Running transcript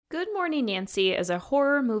Good Morning Nancy is a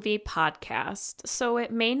horror movie podcast, so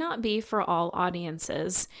it may not be for all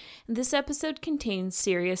audiences. This episode contains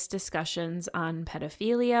serious discussions on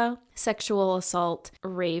pedophilia, sexual assault,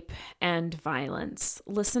 rape, and violence.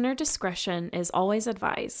 Listener discretion is always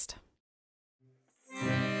advised.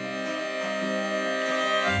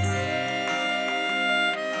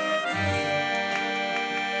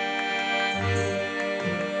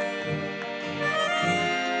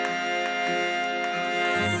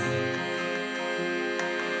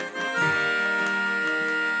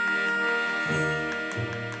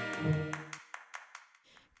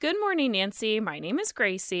 Good morning, Nancy. My name is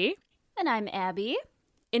Gracie. And I'm Abby.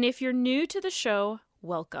 And if you're new to the show,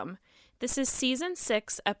 welcome. This is Season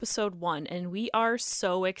 6, Episode 1, and we are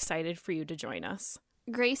so excited for you to join us.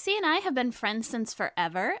 Gracie and I have been friends since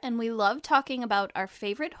forever, and we love talking about our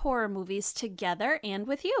favorite horror movies together and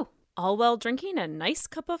with you. All while drinking a nice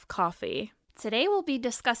cup of coffee. Today we'll be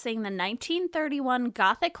discussing the 1931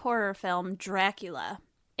 Gothic horror film Dracula.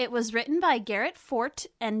 It was written by Garrett Fort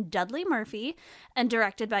and Dudley Murphy and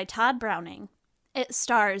directed by Todd Browning. It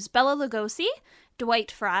stars Bela Lugosi, Dwight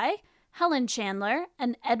Frye, Helen Chandler,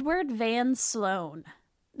 and Edward Van Sloan.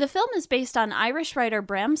 The film is based on Irish writer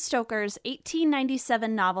Bram Stoker's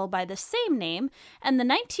 1897 novel by the same name and the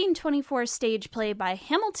 1924 stage play by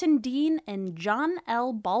Hamilton Dean and John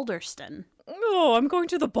L. Balderston. Oh, I'm going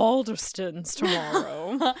to the Balderstons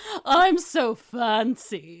tomorrow. I'm so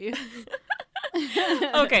fancy.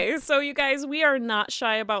 Okay, so you guys, we are not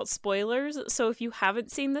shy about spoilers, so if you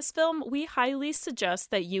haven't seen this film, we highly suggest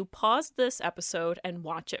that you pause this episode and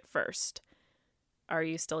watch it first. Are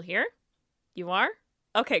you still here? You are?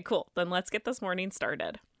 Okay, cool. Then let's get this morning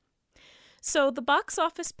started. So the box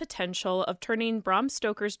office potential of turning Bram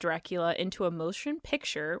Stoker's Dracula into a motion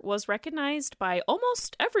picture was recognized by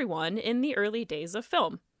almost everyone in the early days of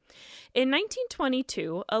film. In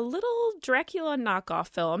 1922, a little Dracula knockoff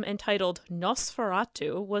film entitled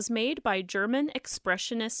Nosferatu was made by German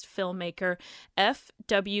expressionist filmmaker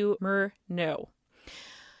F.W. Murnau.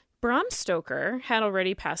 Bram Stoker had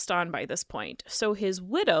already passed on by this point, so his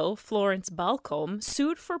widow, Florence Balcombe,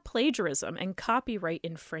 sued for plagiarism and copyright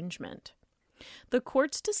infringement. The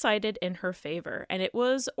courts decided in her favor, and it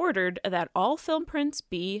was ordered that all film prints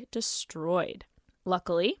be destroyed.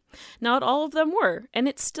 Luckily, not all of them were, and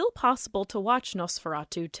it's still possible to watch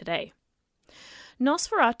Nosferatu today.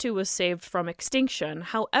 Nosferatu was saved from extinction,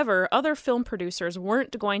 however, other film producers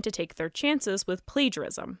weren't going to take their chances with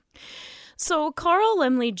plagiarism. So Carl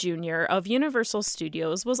Laemmle Jr. of Universal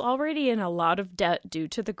Studios was already in a lot of debt due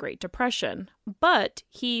to the Great Depression, but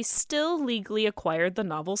he still legally acquired the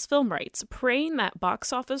novel's film rights, praying that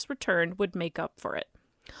box office return would make up for it.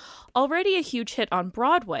 Already a huge hit on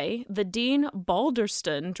Broadway, the Dean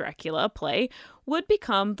Balderston Dracula play would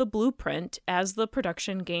become the blueprint as the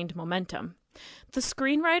production gained momentum. The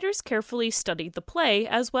screenwriters carefully studied the play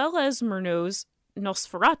as well as Murnau's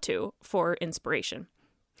Nosferatu for inspiration.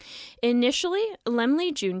 Initially,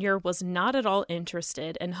 Laemmle Jr. was not at all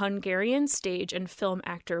interested in Hungarian stage and film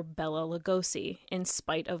actor Bela Lugosi, in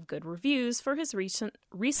spite of good reviews for his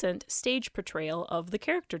recent stage portrayal of the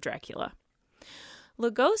character Dracula.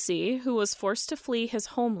 Lugosi, who was forced to flee his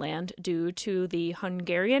homeland due to the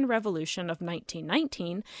Hungarian Revolution of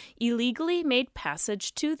 1919, illegally made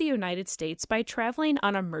passage to the United States by traveling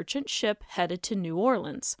on a merchant ship headed to New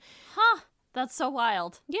Orleans. Huh, that's so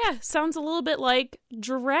wild. Yeah, sounds a little bit like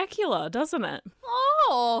Dracula, doesn't it?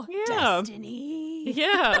 Oh, yeah. Destiny.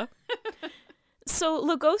 Yeah. So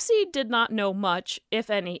Lugosi did not know much, if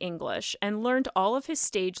any, English, and learned all of his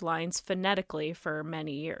stage lines phonetically for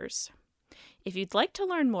many years. If you'd like to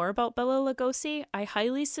learn more about Bela Lugosi, I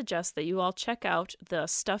highly suggest that you all check out the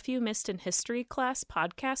Stuff You Missed in History Class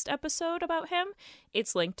podcast episode about him.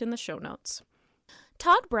 It's linked in the show notes.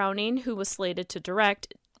 Todd Browning, who was slated to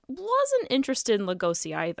direct, wasn't interested in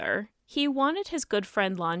Lugosi either. He wanted his good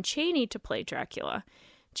friend Lon Chaney to play Dracula.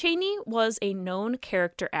 Chaney was a known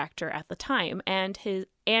character actor at the time and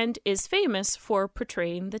is famous for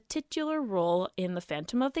portraying the titular role in The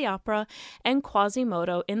Phantom of the Opera and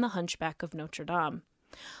Quasimodo in The Hunchback of Notre Dame.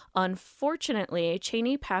 Unfortunately,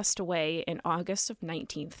 Chaney passed away in August of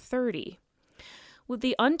 1930. With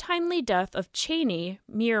the untimely death of Chaney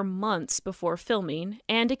mere months before filming,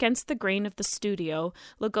 and against the grain of the studio,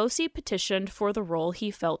 Lugosi petitioned for the role he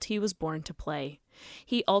felt he was born to play.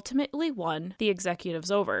 He ultimately won the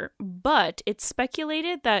executives over, but it's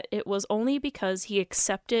speculated that it was only because he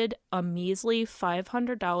accepted a measly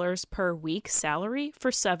 $500 per week salary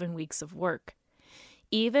for 7 weeks of work.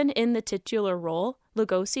 Even in the titular role,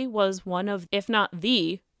 Lugosi was one of, if not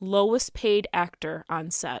the lowest paid actor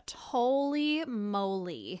on set. Holy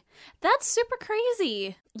moly. That's super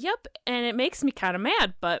crazy. Yep, and it makes me kind of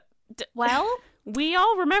mad, but Well, we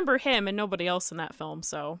all remember him and nobody else in that film,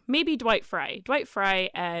 so maybe Dwight Frye. Dwight Frye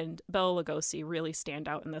and Bela Lugosi really stand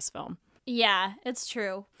out in this film. yeah, it's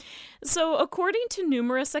true. So, according to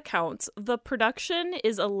numerous accounts, the production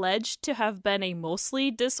is alleged to have been a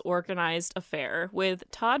mostly disorganized affair, with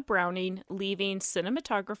Todd Browning leaving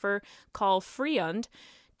cinematographer Carl Freund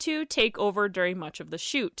to take over during much of the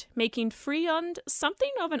shoot, making Freund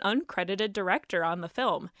something of an uncredited director on the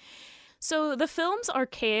film. So, the film's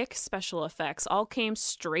archaic special effects all came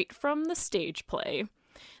straight from the stage play.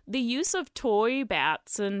 The use of toy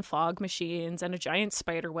bats and fog machines and a giant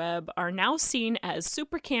spider web are now seen as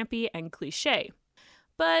super campy and cliche.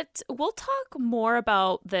 But we'll talk more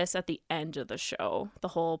about this at the end of the show, the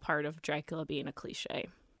whole part of Dracula being a cliche.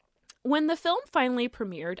 When the film finally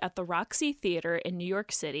premiered at the Roxy Theater in New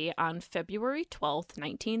York City on February 12,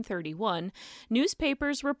 1931,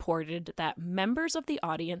 newspapers reported that members of the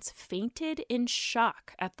audience fainted in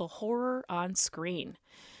shock at the horror on screen.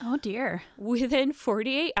 Oh dear. Within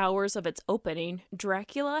 48 hours of its opening,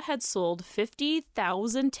 Dracula had sold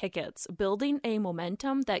 50,000 tickets, building a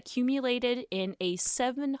momentum that accumulated in a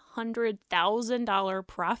 $700,000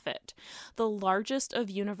 profit, the largest of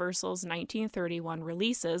Universal's 1931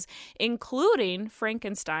 releases, including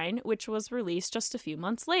Frankenstein, which was released just a few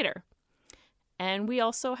months later. And we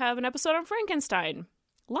also have an episode on Frankenstein.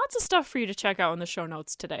 Lots of stuff for you to check out in the show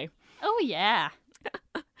notes today. Oh yeah.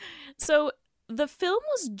 So, the film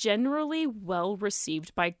was generally well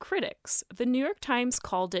received by critics. The New York Times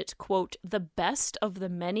called it, quote, the best of the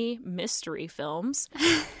many mystery films,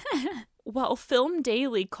 while Film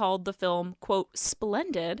Daily called the film, quote,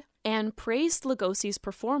 splendid, and praised Lugosi's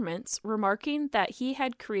performance, remarking that he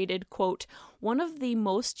had created, quote, one of the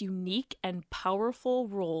most unique and powerful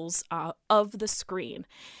roles of the screen.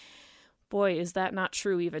 Boy, is that not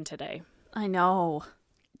true even today. I know.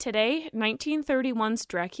 Today, 1931's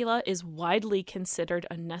Dracula is widely considered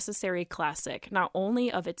a necessary classic, not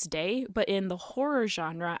only of its day, but in the horror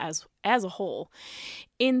genre as a whole.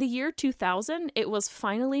 In the year 2000, it was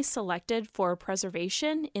finally selected for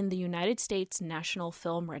preservation in the United States National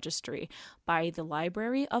Film Registry by the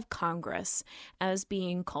Library of Congress as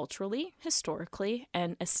being culturally, historically,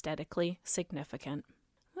 and aesthetically significant.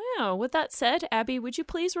 Well, with that said, Abby, would you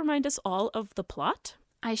please remind us all of the plot?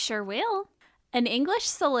 I sure will. An English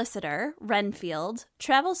solicitor, Renfield,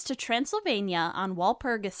 travels to Transylvania on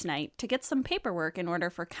Walpurgis Night to get some paperwork in order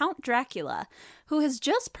for Count Dracula, who has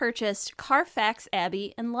just purchased Carfax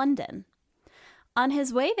Abbey in London. On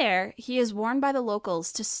his way there, he is warned by the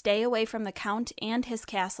locals to stay away from the Count and his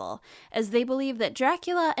castle, as they believe that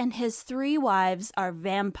Dracula and his 3 wives are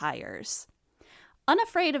vampires.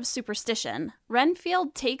 Unafraid of superstition,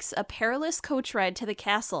 Renfield takes a perilous coach ride to the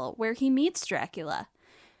castle where he meets Dracula.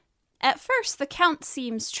 At first, the Count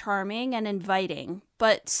seems charming and inviting,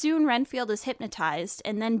 but soon Renfield is hypnotized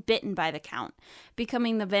and then bitten by the Count,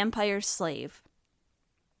 becoming the vampire's slave.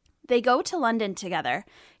 They go to London together,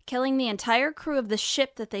 killing the entire crew of the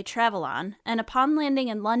ship that they travel on, and upon landing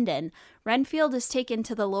in London, Renfield is taken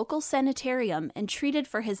to the local sanitarium and treated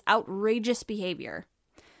for his outrageous behavior.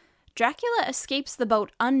 Dracula escapes the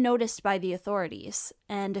boat unnoticed by the authorities,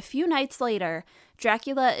 and a few nights later,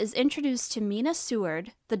 Dracula is introduced to Mina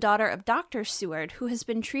Seward, the daughter of Dr. Seward, who has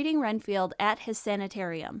been treating Renfield at his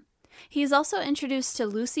sanitarium. He is also introduced to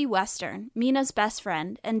Lucy Western, Mina's best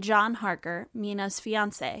friend, and John Harker, Mina's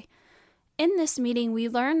fiancé. In this meeting, we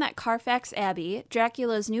learn that Carfax Abbey,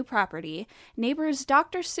 Dracula's new property, neighbors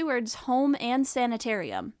Dr. Seward's home and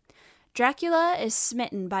sanitarium. Dracula is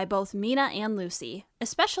smitten by both Mina and Lucy,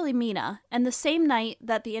 especially Mina, and the same night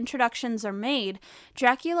that the introductions are made,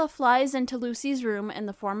 Dracula flies into Lucy's room in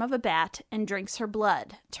the form of a bat and drinks her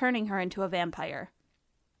blood, turning her into a vampire.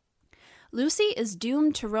 Lucy is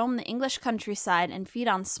doomed to roam the English countryside and feed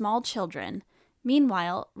on small children.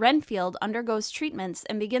 Meanwhile, Renfield undergoes treatments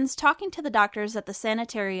and begins talking to the doctors at the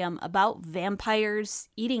sanitarium about vampires,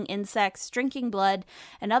 eating insects, drinking blood,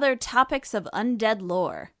 and other topics of undead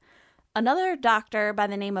lore. Another doctor by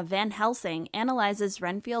the name of Van Helsing analyzes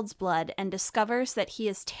Renfield's blood and discovers that he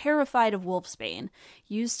is terrified of wolfsbane,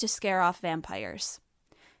 used to scare off vampires.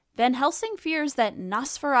 Van Helsing fears that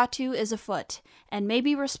Nosferatu is afoot and may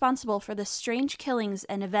be responsible for the strange killings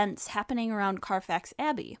and events happening around Carfax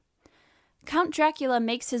Abbey. Count Dracula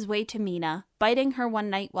makes his way to Mina, biting her one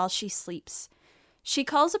night while she sleeps. She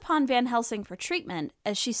calls upon Van Helsing for treatment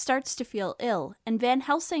as she starts to feel ill, and Van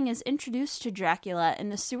Helsing is introduced to Dracula in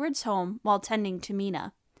the Seward's home while tending to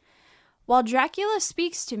Mina. While Dracula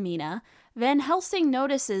speaks to Mina, Van Helsing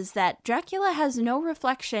notices that Dracula has no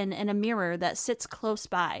reflection in a mirror that sits close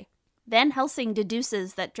by. Van Helsing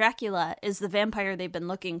deduces that Dracula is the vampire they've been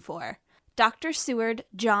looking for. Dr. Seward,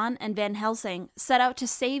 John, and Van Helsing set out to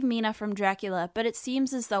save Mina from Dracula, but it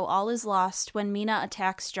seems as though all is lost when Mina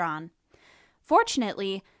attacks John.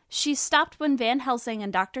 Fortunately, she's stopped when Van Helsing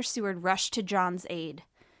and Dr. Seward rush to John's aid.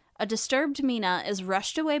 A disturbed Mina is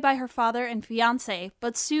rushed away by her father and fiancé,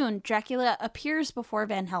 but soon Dracula appears before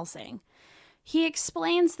Van Helsing. He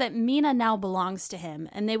explains that Mina now belongs to him,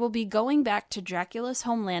 and they will be going back to Dracula's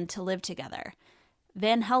homeland to live together.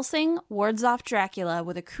 Van Helsing wards off Dracula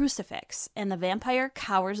with a crucifix, and the vampire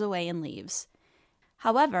cowers away and leaves.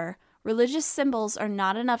 However, religious symbols are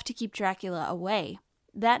not enough to keep Dracula away.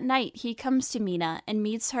 That night, he comes to Mina and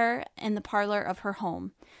meets her in the parlor of her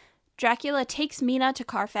home. Dracula takes Mina to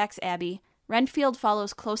Carfax Abbey. Renfield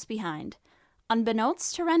follows close behind.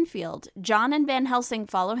 Unbeknownst to Renfield, John and Van Helsing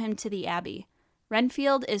follow him to the Abbey.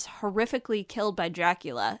 Renfield is horrifically killed by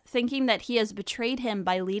Dracula, thinking that he has betrayed him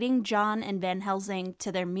by leading John and Van Helsing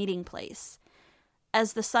to their meeting place.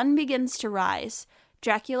 As the sun begins to rise,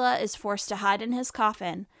 Dracula is forced to hide in his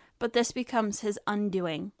coffin, but this becomes his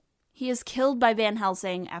undoing. He is killed by Van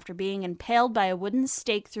Helsing after being impaled by a wooden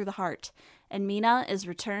stake through the heart, and Mina is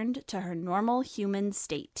returned to her normal human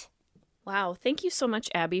state. Wow, thank you so much,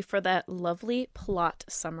 Abby, for that lovely plot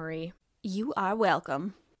summary. You are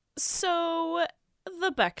welcome. So,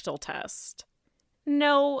 the Bechdel test.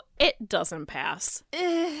 No, it doesn't pass.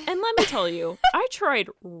 And let me tell you, I tried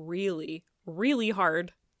really, really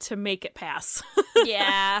hard to make it pass.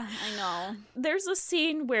 Yeah, I know. There's a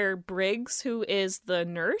scene where Briggs, who is the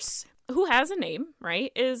nurse, who has a name,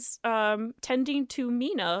 right, is tending to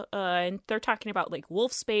Mina, and they're talking about, like,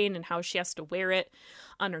 wolfsbane and how she has to wear it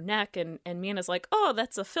on her neck, and Mina's like, oh,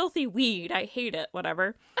 that's a filthy weed, I hate it,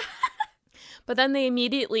 whatever. But then they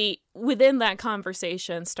immediately, within that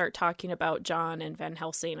conversation, start talking about John and Van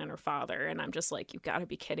Helsing and her father, and I'm just like, you gotta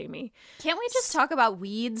be kidding me. Can't we just talk about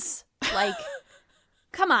weeds? Like,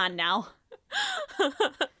 come on now.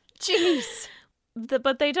 Jeez.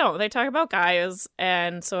 But they don't. They talk about guys,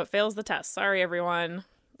 and so it fails the test. Sorry, everyone.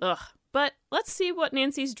 Ugh. But let's see what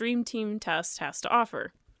Nancy's Dream Team test has to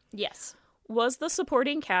offer. Yes. Was the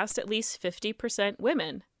supporting cast at least 50%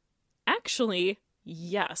 women? Actually,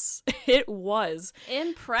 yes, it was.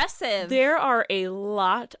 Impressive. There are a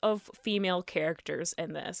lot of female characters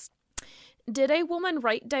in this. Did a woman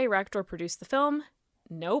write, direct, or produce the film?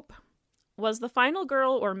 Nope. Was the final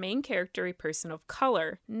girl or main character a person of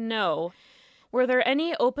color? No. Were there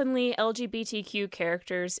any openly LGBTQ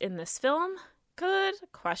characters in this film? Good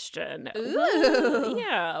question. Ooh.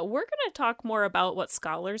 Yeah, we're going to talk more about what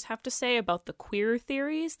scholars have to say about the queer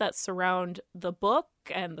theories that surround the book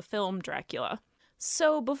and the film Dracula.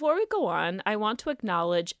 So before we go on, I want to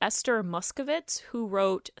acknowledge Esther Muskovitz, who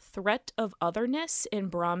wrote Threat of Otherness in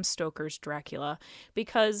Bram Stoker's Dracula,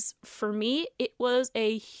 because for me, it was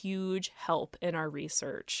a huge help in our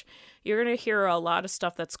research. You're going to hear a lot of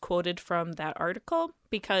stuff that's quoted from that article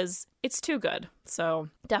because it's too good. So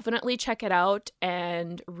definitely check it out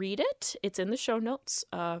and read it. It's in the show notes,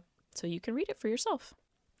 so you can read it for yourself.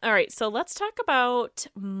 All right, so let's talk about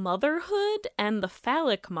motherhood and the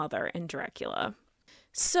phallic mother in Dracula.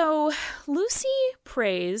 So, Lucy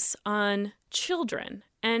preys on children,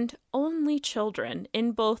 and only children,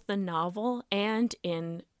 in both the novel and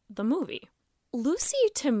in the movie. Lucy,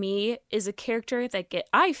 to me, is a character that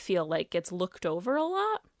I feel like gets looked over a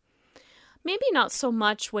lot. Maybe not so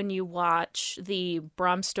much when you watch the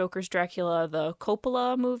Bram Stoker's Dracula, the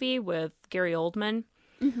Coppola movie with Gary Oldman.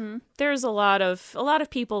 Mm-hmm. There's a lot of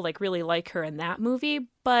people really like her in that movie,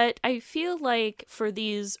 but I feel like for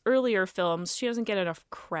these earlier films, she doesn't get enough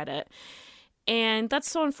credit. And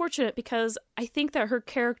that's so unfortunate because I think that her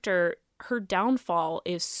character, her downfall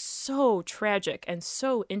is so tragic and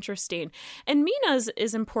so interesting. And Mina's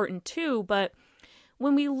is important too, but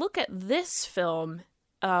when we look at this film,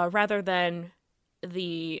 rather than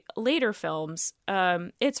the later films,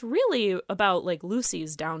 it's really about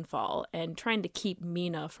Lucy's downfall and trying to keep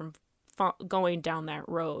Mina from going down that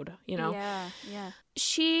road, you know? Yeah.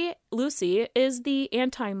 Lucy is the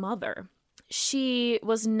anti-mother. She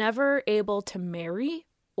was never able to marry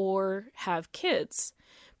or have kids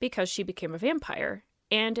because she became a vampire.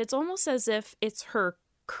 And it's almost as if it's her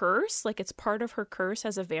curse, it's part of her curse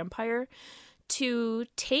as a vampire, to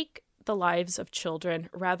take the lives of children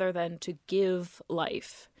rather than to give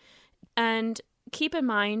life. And keep in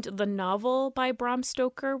mind, the novel by Bram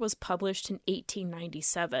Stoker was published in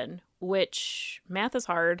 1897, which, math is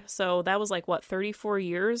hard, so that was 34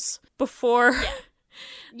 years before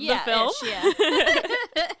the film? Yeah.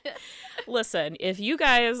 Listen, if you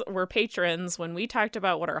guys were patrons when we talked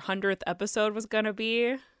about what our 100th episode was going to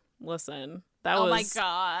be, listen, that was... Oh my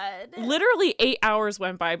God. Literally 8 hours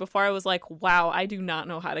went by before I was like, wow, I do not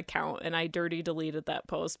know how to count. And I dirty deleted that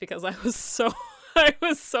post because I was so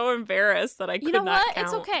embarrassed that I could not count. You know what?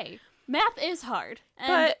 It's okay. Math is hard.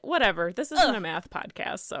 But whatever. This isn't a math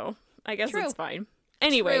podcast, so I guess it's fine.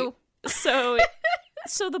 Anyway, so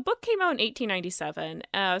the book came out in 1897,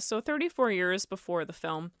 so 34 years before the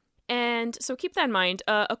film. And so keep that in mind.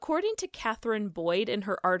 According to Catherine Boyd in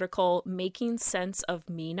her article, Making Sense of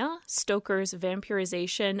Mina, Stoker's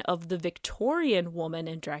vampirization of the Victorian woman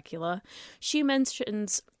in Dracula, she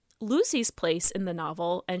mentions Lucy's place in the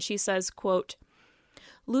novel, and she says, quote,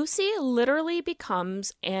 Lucy literally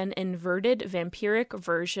becomes an inverted vampiric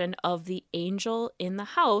version of the angel in the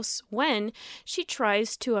house when she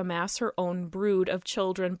tries to amass her own brood of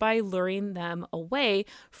children by luring them away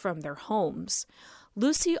from their homes.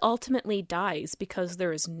 Lucy ultimately dies because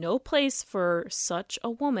there is no place for such a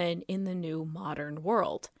woman in the new modern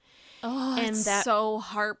world. Oh, and that's so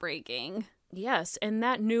heartbreaking. Yes, and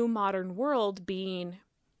that new modern world being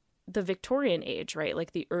the Victorian age, right?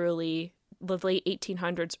 Like the late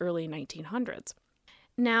 1800s, early 1900s.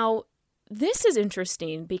 Now, this is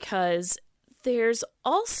interesting because there's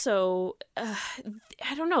also,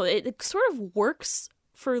 I don't know, it sort of works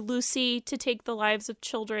for Lucy to take the lives of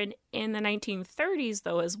children in the 1930s,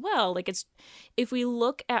 though, as well. Like, it's, if we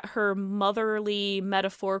look at her motherly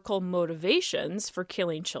metaphorical motivations for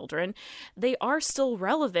killing children, they are still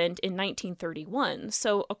relevant in 1931.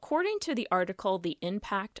 So, according to the article, The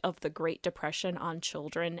Impact of the Great Depression on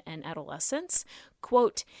Children and Adolescents,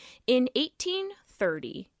 quote, in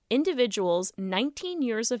 1830, individuals 19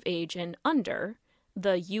 years of age and under,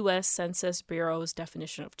 the U.S. Census Bureau's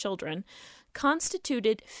definition of children,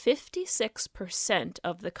 constituted 56%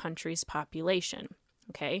 of the country's population,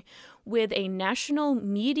 okay, with a national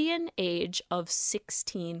median age of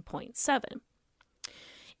 16.7.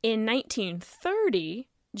 In 1930,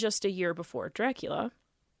 just a year before Dracula,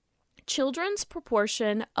 children's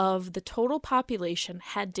proportion of the total population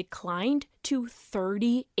had declined to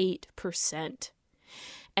 38%.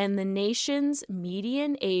 And the nation's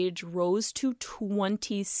median age rose to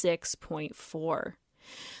 26.4.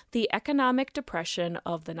 The economic depression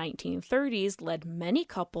of the 1930s led many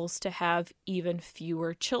couples to have even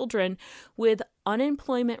fewer children, with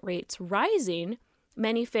unemployment rates rising.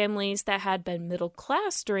 Many families that had been middle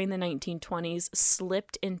class during the 1920s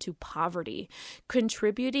slipped into poverty,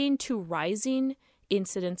 contributing to rising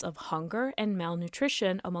incidents of hunger and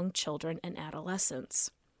malnutrition among children and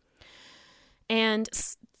adolescents. And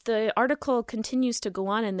the article continues to go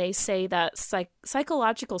on, and they say that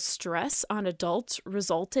psychological stress on adults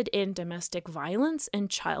resulted in domestic violence and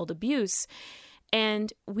child abuse.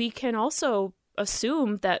 And we can also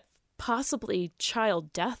assume that possibly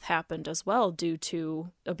child death happened as well due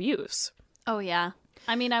to abuse. Oh, yeah.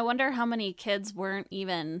 I mean, I wonder how many kids weren't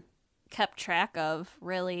even kept track of,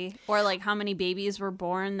 really, or like how many babies were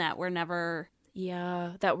born that were never...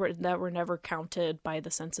 Yeah, that were never counted by the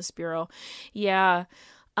Census Bureau. Yeah.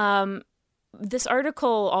 This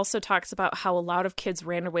article also talks about how a lot of kids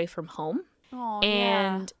ran away from home. Oh,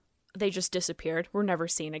 and they just disappeared. Were never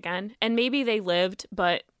seen again. And maybe they lived,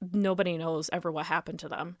 but nobody knows ever what happened to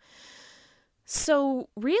them. So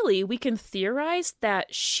really, we can theorize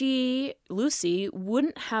that Lucy,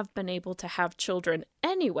 wouldn't have been able to have children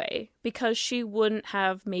anyway, because she wouldn't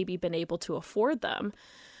have maybe been able to afford them.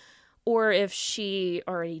 Or if she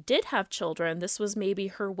already did have children, this was maybe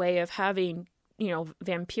her way of having,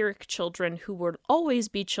 vampiric children who would always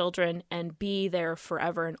be children and be there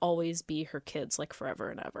forever and always be her kids, like forever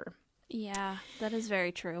and ever. Yeah, that is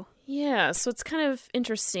very true. Yeah, so it's kind of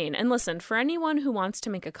interesting. And listen, for anyone who wants to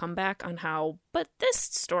make a comeback on but this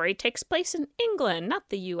story takes place in England, not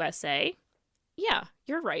the USA. Yeah,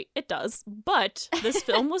 you're right, it does. But this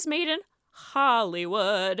film was made in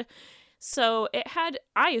Hollywood. So it had,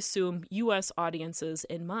 I assume, U.S. audiences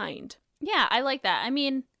in mind. Yeah, I like that. I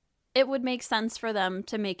mean, it would make sense for them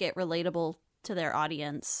to make it relatable to their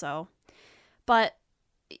audience, so. But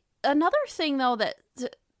another thing, though, that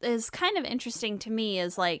is kind of interesting to me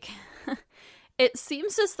is, like, it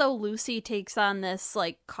seems as though Lucy takes on this,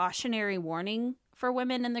 like, cautionary warning for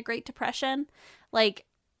women in the Great Depression. Like,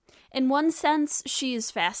 in one sense,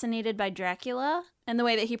 she's fascinated by Dracula and the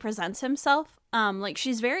way that he presents himself. Like,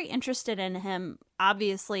 she's very interested in him,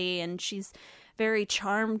 obviously, and she's very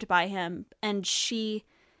charmed by him, and she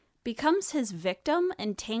becomes his victim,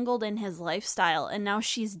 entangled in his lifestyle, and now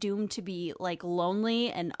she's doomed to be, like,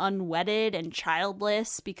 lonely and unwedded and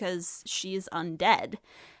childless because she's undead.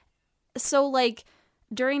 So, like,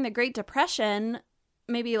 during the Great Depression,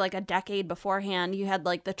 maybe like a decade beforehand, you had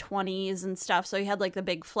like the 20s and stuff. So you had like the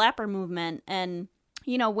big flapper movement, and,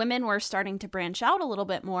 you know, women were starting to branch out a little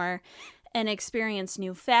bit more and experience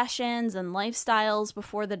new fashions and lifestyles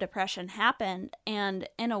before the Depression happened. And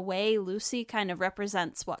in a way, Lucy kind of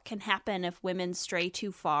represents what can happen if women stray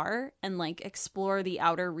too far and like explore the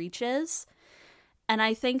outer reaches. And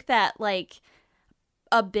I think that like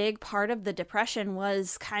a big part of the Depression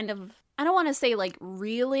was kind of, I don't want to say like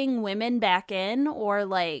reeling women back in, or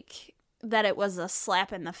like that it was a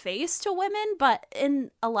slap in the face to women, but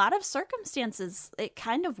in a lot of circumstances, it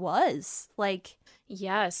kind of was. Like,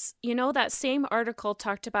 yes. You know, that same article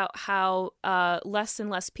talked about how less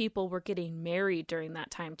and less people were getting married during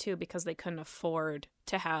that time, too, because they couldn't afford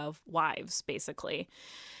to have wives, basically.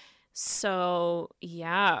 So,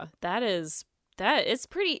 yeah, it's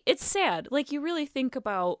sad. Like, you really think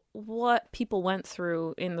about what people went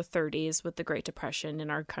through in the 30s with the Great Depression in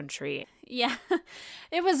our country. yeah,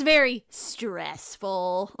 it was very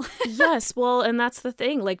stressful. Yes, well, and that's the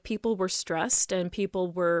thing. Like, people were stressed and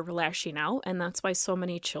people were lashing out, and that's why so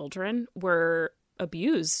many children were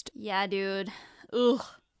abused. Yeah, dude. Ugh.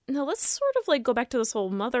 Now, let's sort of like go back to this whole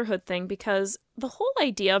motherhood thing, because the whole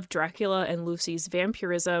idea of Dracula and Lucy's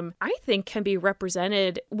vampirism, I think, can be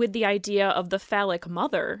represented with the idea of the phallic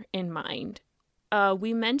mother in mind.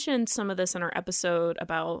 We mentioned some of this in our episode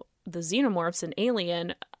about the xenomorphs in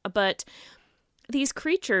Alien, but these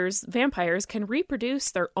creatures, vampires, can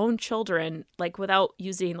reproduce their own children, like, without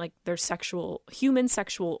using like their human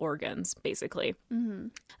sexual organs, basically. Mm-hmm.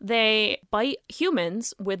 They bite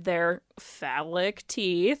humans with their phallic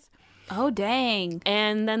teeth. Oh, dang.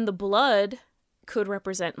 And then the blood could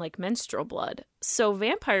represent like menstrual blood. So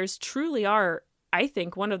vampires truly are, I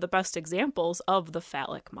think, one of the best examples of the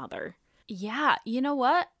phallic mother. Yeah, you know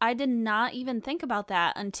what? I did not even think about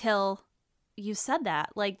that until you said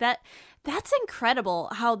that. Like, that's incredible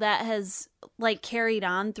how that has like carried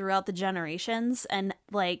on throughout the generations, and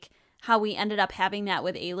like how we ended up having that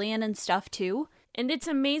with Alien and stuff too. And it's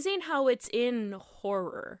amazing how it's in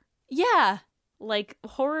horror. Yeah. Like,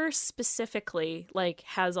 horror specifically, like,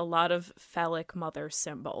 has a lot of phallic mother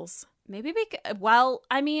symbols. Maybe well,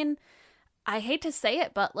 I mean, I hate to say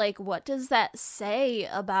it, but like, what does that say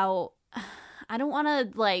about, I don't want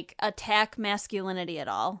to like attack masculinity at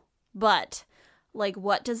all, but like,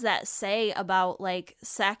 what does that say about like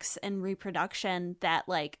sex and reproduction, that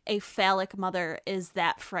like a phallic mother is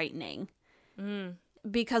that frightening?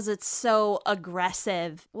 Because it's so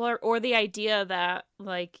aggressive. Well, or the idea that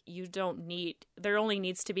like there only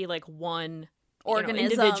needs to be like one organism,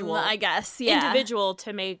 individual, I guess. Yeah. Individual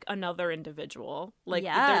to make another individual. Like,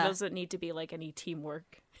 there doesn't need to be like any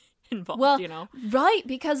teamwork involved, well, right,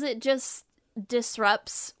 because it just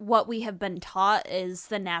disrupts what we have been taught is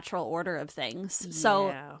the natural order of things. Yeah.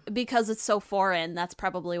 So because it's so foreign, that's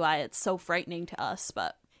probably why it's so frightening to us.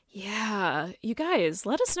 But yeah, you guys,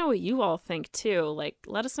 let us know what you all think too. Like,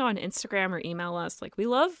 let us know on Instagram or email us. Like,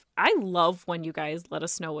 I love when you guys let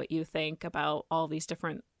us know what you think about all these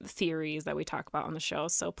different theories that we talk about on the show.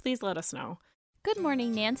 So please let us know. Good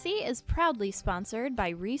Morning Nancy is proudly sponsored by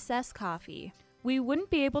Recess Coffee. We wouldn't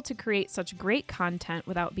be able to create such great content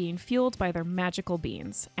without being fueled by their magical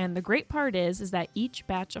beans. And the great part is that each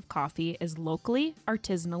batch of coffee is locally,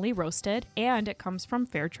 artisanally roasted, and it comes from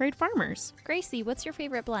fair trade farmers. Gracie, what's your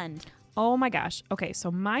favorite blend? Oh my gosh. Okay,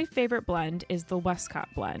 so my favorite blend is the Westcott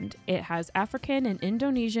blend. It has African and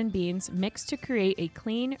Indonesian beans mixed to create a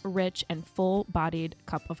clean, rich, and full-bodied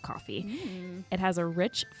cup of coffee. It has a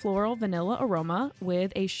rich floral vanilla aroma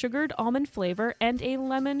with a sugared almond flavor and a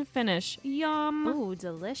lemon finish. Yum! Ooh,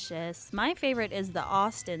 delicious. My favorite is the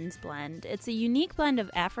Austin's blend. It's a unique blend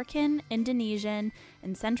of African, Indonesian,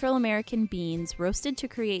 and Central American beans roasted to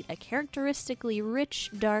create a characteristically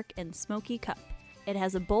rich, dark, and smoky cup. It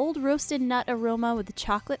has a bold roasted nut aroma with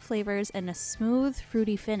chocolate flavors and a smooth,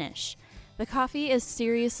 fruity finish. The coffee is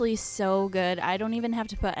seriously so good. I don't even have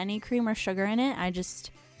to put any cream or sugar in it. I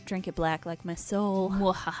just drink it black like my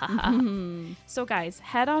soul. So guys,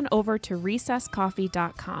 head on over to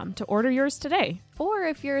recesscoffee.com to order yours today. Or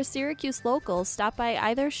if you're a Syracuse local, stop by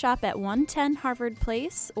either shop at 110 Harvard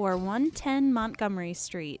Place or 110 Montgomery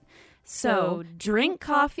Street. So drink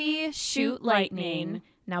coffee, shoot lightning.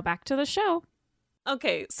 Now back to the show.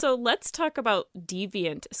 Okay, so let's talk about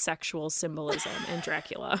deviant sexual symbolism in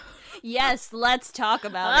Dracula. Yes, let's talk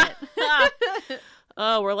about it.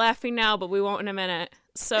 Oh, we're laughing now, but we won't in a minute.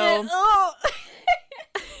 So,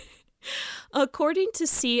 according to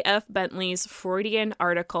C.F. Bentley's Freudian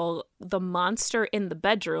article, The Monster in the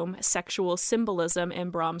Bedroom, Sexual Symbolism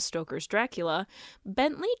in Bram Stoker's Dracula,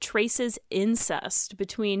 Bentley traces incest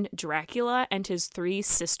between Dracula and his 3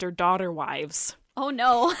 sister-daughter wives. Oh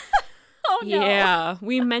no. Oh no. Yeah,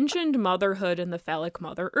 we mentioned motherhood and the phallic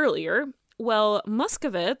mother earlier. Well,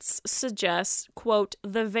 Muscovitz suggests, quote,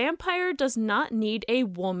 the vampire does not need a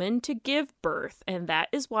woman to give birth, and that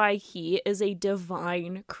is why he is a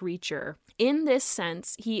divine creature. In this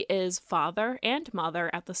sense, he is father and mother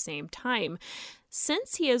at the same time.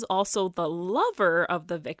 Since he is also the lover of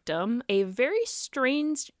the victim, a very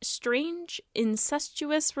strange,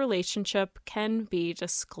 incestuous relationship can be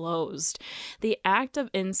disclosed. The act of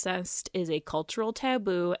incest is a cultural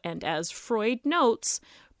taboo, and as Freud notes,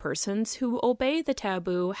 persons who obey the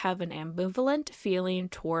taboo have an ambivalent feeling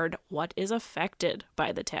toward what is affected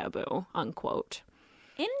by the taboo, unquote.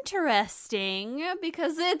 Interesting,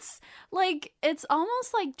 because it's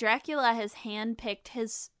almost like Dracula has handpicked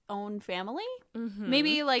his own family. Mm-hmm.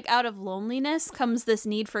 Maybe like out of loneliness comes this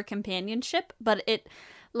need for companionship, but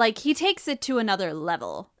he takes it to another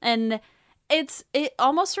level. And it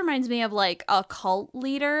almost reminds me of like a cult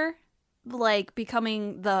leader, like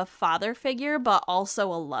becoming the father figure, but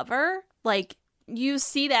also a lover. Like you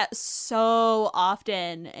see that so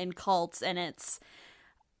often in cults, and it's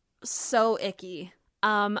so icky.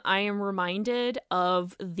 I am reminded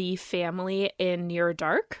of the family in Near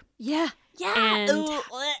Dark. Yeah.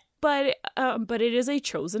 But it is a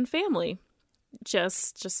chosen family,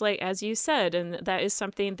 just like as you said, and that is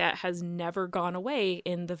something that has never gone away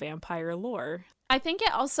in the vampire lore. I think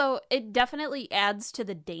it definitely adds to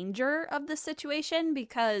the danger of the situation,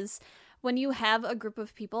 because when you have a group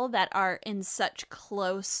of people that are in such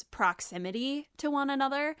close proximity to one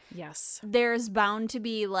another, yes, there's bound to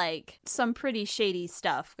be like some pretty shady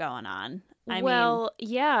stuff going on.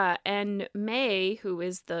 Yeah, and May, who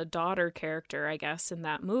is the daughter character, I guess, in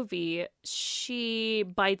that movie, she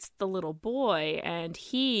bites the little boy and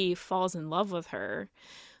he falls in love with her.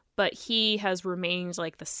 But he has remained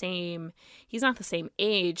like the same. He's not the same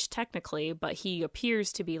age technically, but he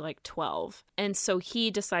appears to be like 12. And so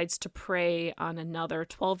he decides to prey on another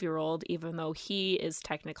 12-year-old, even though he is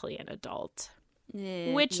technically an adult.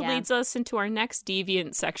 Which leads us into our next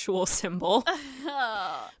deviant sexual symbol,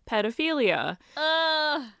 pedophilia.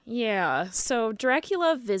 Yeah, so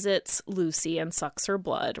Dracula visits Lucy and sucks her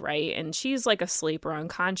blood, right? And she's like asleep or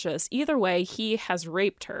unconscious. Either way, he has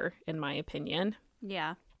raped her, in my opinion.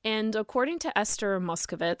 Yeah. And according to Esther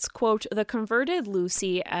Muscovitz, quote, the converted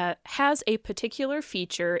Lucy has a particular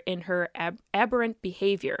feature in her aberrant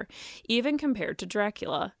behavior, even compared to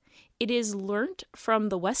Dracula. It is learnt from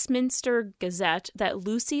the Westminster Gazette that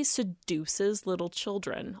Lucy seduces little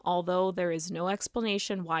children, although there is no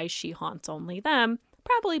explanation why she haunts only them,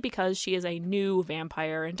 probably because she is a new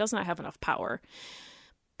vampire and does not have enough power.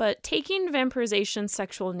 But taking vampirization's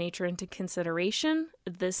sexual nature into consideration,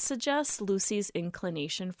 this suggests Lucy's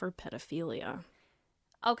inclination for pedophilia.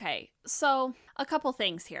 Okay, so a couple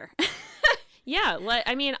things here. Yeah,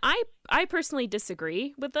 I mean, I personally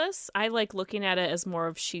disagree with this. I like looking at it as more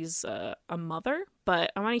of she's a mother,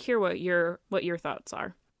 but I want to hear what your thoughts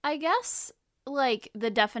are. I guess, like,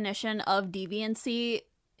 the definition of deviancy,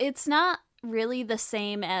 it's not really the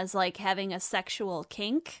same as, like, having a sexual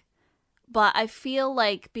kink, but I feel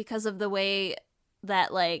like because of the way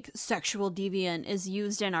that, like, sexual deviant is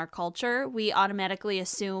used in our culture, we automatically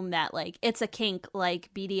assume that, like, it's a kink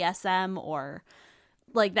like BDSM or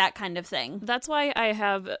like that kind of thing. That's why I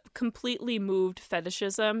have completely moved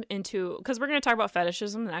fetishism into, because we're going to talk about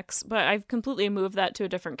fetishism next, but I've completely moved that to a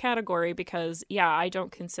different category because, yeah, I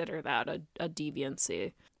don't consider that a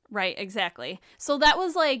deviancy. Right, exactly. So that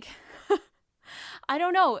was like, I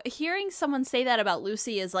don't know, hearing someone say that about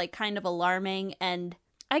Lucy is like kind of alarming, and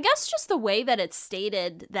I guess just the way that it's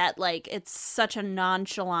stated that like it's such a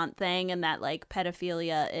nonchalant thing and that like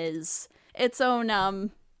pedophilia is its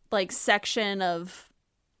own like section of,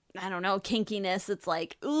 I don't know, kinkiness. It's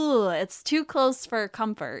like, ooh, it's too close for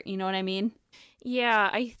comfort. You know what I mean? Yeah,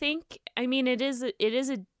 I mean, it is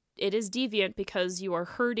deviant because you are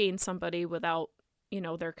hurting somebody without,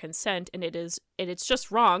 their consent, and it's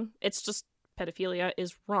just wrong. It's just, pedophilia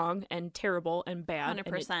is wrong and terrible and bad.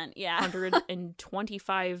 100%, yeah.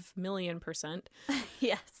 125 million %.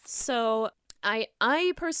 Yes. So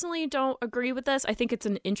I personally don't agree with this. I think it's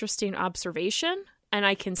an interesting observation, and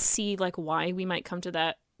I can see like why we might come to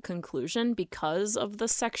that conclusion because of the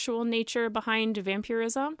sexual nature behind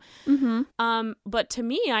vampirism. Mm-hmm. But to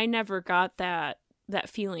me, I never got that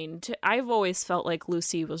feeling. I've always felt like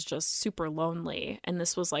Lucy was just super lonely, and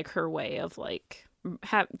this was like her way of like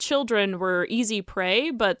children were easy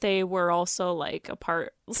prey, but they were also like a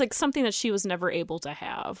part. It's like something that she was never able to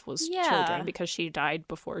have was children because she died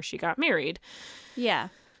before she got married. Yeah.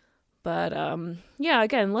 But yeah,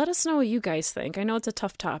 again, let us know what you guys think. I know it's a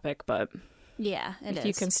tough topic, but Yeah, if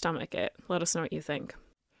you can stomach it. Let us know what you think.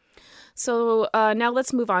 So now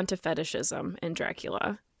let's move on to fetishism in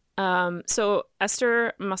Dracula. So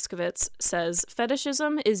Esther Moskowitz says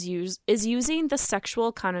fetishism is using the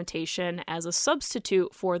sexual connotation as a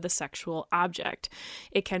substitute for the sexual object.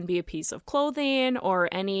 It can be a piece of clothing or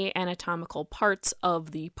any anatomical parts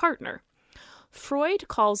of the partner. Freud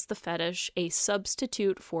calls the fetish a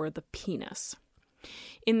substitute for the penis.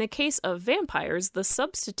 In the case of vampires, the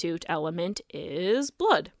substitute element is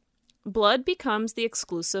blood. Blood becomes the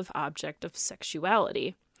exclusive object of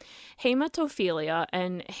sexuality. Hematophilia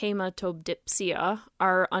and hematodipsia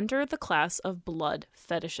are under the class of blood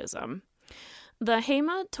fetishism. The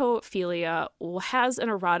hematophilia has an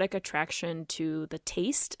erotic attraction to the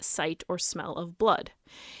taste, sight, or smell of blood.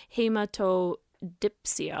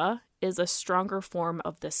 Hematodipsia is a stronger form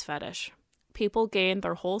of this fetish. People gain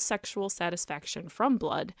their whole sexual satisfaction from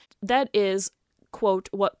blood. That is, quote,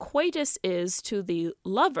 what coitus is to the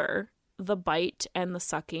lover, the bite and the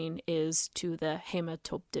sucking is to the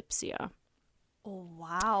hematodipsia.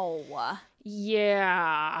 Wow.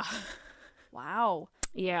 Yeah. Wow.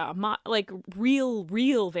 Yeah, like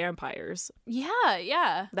real vampires.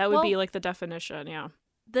 Yeah. That would be like the definition, yeah.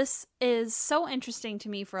 This is so interesting to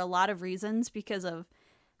me for a lot of reasons because of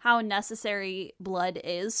how necessary blood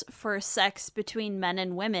is for sex between men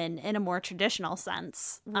and women in a more traditional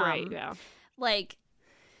sense. Right, yeah. Like,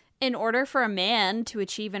 in order for a man to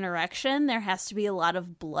achieve an erection, there has to be a lot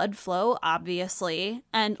of blood flow, obviously.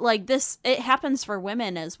 And, like, this, it happens for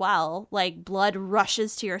women as well. Like, blood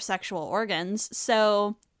rushes to your sexual organs.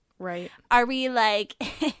 So, right. Are we, like,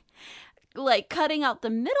 like, cutting out the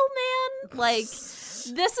middleman? Like,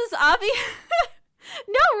 this is obvious.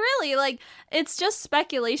 No, really, like, it's just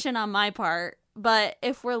speculation on my part. But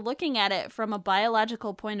if we're looking at it from a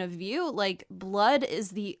biological point of view, like, blood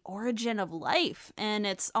is the origin of life. And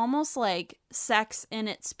it's almost like sex in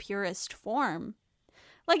its purest form.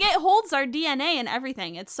 Like, it holds our DNA and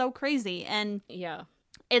everything. It's so crazy. And yeah,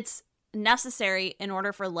 it's necessary in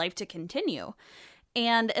order for life to continue.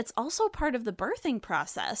 And it's also part of the birthing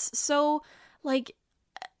process. So, like,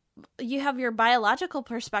 you have your biological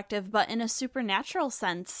perspective, but in a supernatural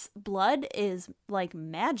sense, blood is like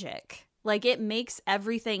magic. Like, it makes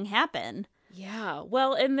everything happen. Yeah.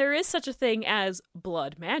 Well, and there is such a thing as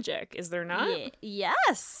blood magic, is there not?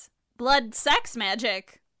 Yes. Blood sex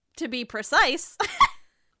magic, to be precise.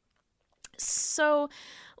 So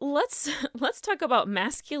let's talk about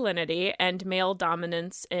masculinity and male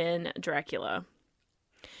dominance in Dracula.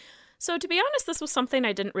 So to be honest, this was something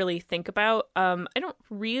I didn't really think about. I don't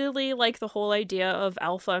really like the whole idea of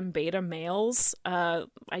alpha and beta males. I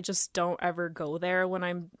just don't ever go there when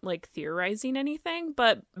I'm like theorizing anything.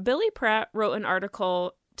 But Billy Pratt wrote an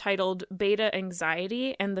article titled Beta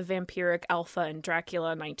Anxiety and the Vampiric Alpha in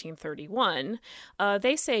Dracula 1931.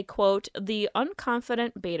 They say, quote, the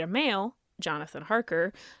unconfident beta male, Jonathan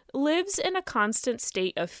Harker, lives in a constant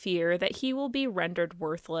state of fear that he will be rendered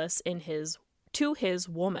worthless to his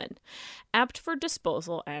woman, apt for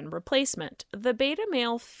disposal and replacement. The beta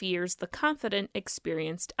male fears the confident,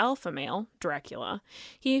 experienced alpha male, Dracula.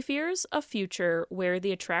 He fears a future where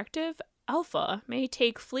the attractive alpha may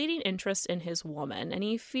take fleeting interest in his woman, and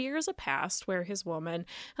he fears a past where his woman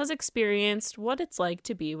has experienced what it's like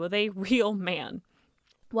to be with a real man.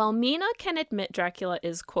 While Mina can admit Dracula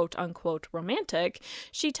is quote-unquote romantic,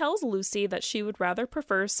 she tells Lucy that she would rather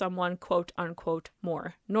prefer someone quote-unquote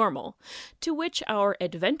more normal, to which our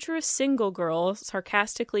adventurous single girl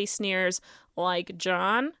sarcastically sneers, like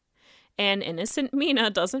John? And innocent Mina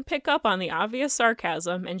doesn't pick up on the obvious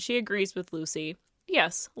sarcasm, and she agrees with Lucy.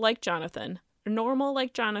 Yes, like Jonathan. Normal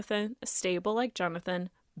like Jonathan, stable like Jonathan,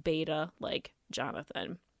 beta like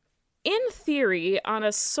Jonathan. In theory, on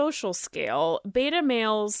a social scale, beta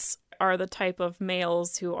males are the type of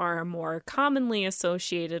males who are more commonly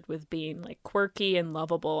associated with being like quirky and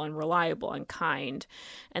lovable and reliable and kind,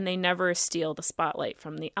 and they never steal the spotlight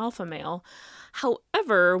from the alpha male.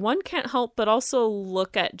 However, one can't help but also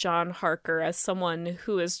look at John Harker as someone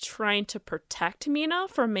who is trying to protect Mina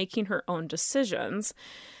from making her own decisions.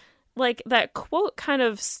 Like, that quote kind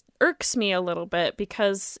of irks me a little bit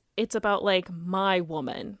because it's about like my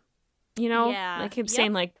woman. You know, like him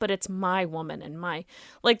saying like, but it's my woman and my,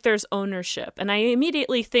 like, there's ownership. And I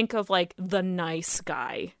immediately think of like the nice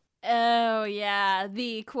guy. Oh, yeah.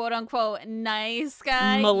 The quote unquote nice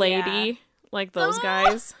guy. Milady, like those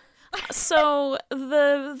guys. So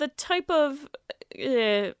the type of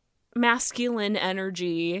masculine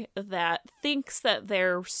energy that thinks that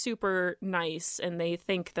they're super nice and they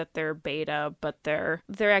think that they're beta, but they're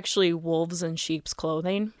actually wolves in sheep's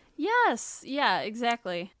clothing. Yes. Yeah,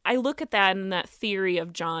 exactly. I look at that and that theory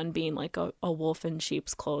of John being like a wolf in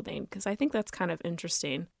sheep's clothing, because I think that's kind of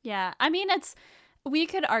interesting. Yeah. I mean, we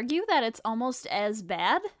could argue that it's almost as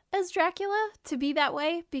bad as Dracula to be that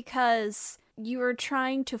way, because you are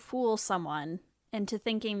trying to fool someone into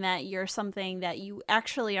thinking that you're something that you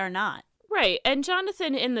actually are not. Right. And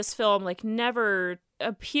Jonathan in this film, like, never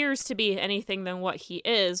appears to be anything than what he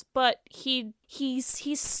is, but he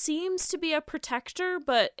seems to be a protector,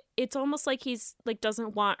 but it's almost like he's like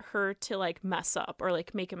doesn't want her to like mess up or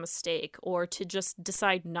like make a mistake or to just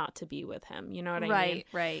decide not to be with him. You know what I mean?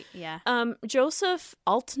 Right, yeah. Joseph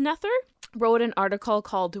Altnether wrote an article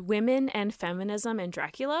called Women and Feminism in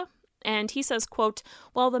Dracula. And he says, quote,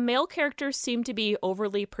 while the male characters seem to be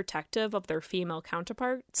overly protective of their female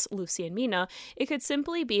counterparts, Lucy and Mina, it could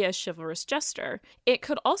simply be a chivalrous gesture. It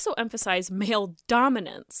could also emphasize male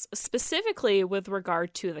dominance, specifically with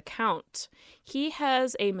regard to the Count. He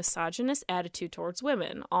has a misogynist attitude towards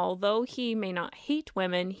women. Although he may not hate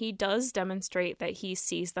women, he does demonstrate that he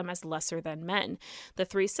sees them as lesser than men. The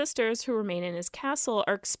three sisters who remain in his castle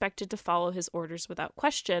are expected to follow his orders without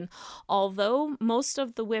question. Although most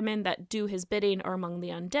of the women that do his bidding are among the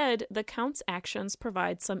undead, the Count's actions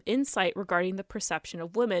provide some insight regarding the perception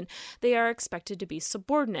of women. They are expected to be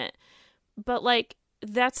subordinate. But, like,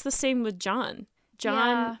 that's the same with John.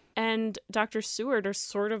 John and Dr. Seward are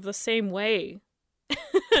sort of the same way.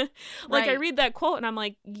 Like, I read that quote and I'm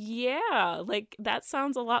like, yeah, like, that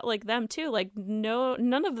sounds a lot like them too. Like,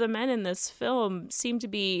 none of the men in this film seem to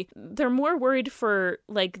be, they're more worried for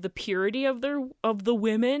like the purity of the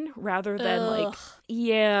women rather than like,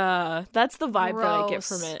 yeah, that's the vibe that I get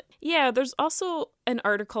from it. Yeah, there's also an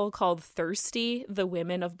article called Thirsty, The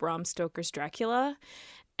Women of Bram Stoker's Dracula.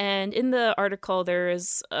 And in the article, there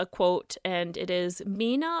is a quote, and it is,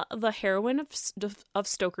 Mina, the heroine of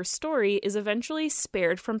Stoker's story, is eventually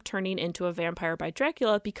spared from turning into a vampire by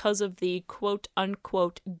Dracula because of the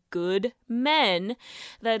quote-unquote good men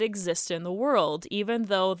that exist in the world, even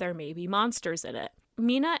though there may be monsters in it.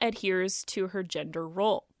 Mina adheres to her gender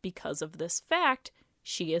role. Because of this fact,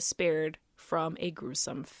 she is spared from a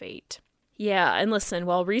gruesome fate. Yeah, and listen,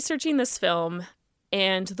 while researching this film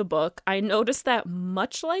and the book, I noticed that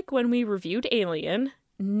much like when we reviewed Alien,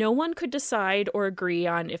 no one could decide or agree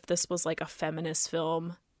on if this was like a feminist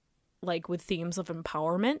film, like with themes of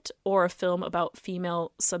empowerment, or a film about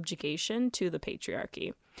female subjugation to the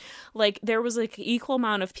patriarchy. Like, there was like an equal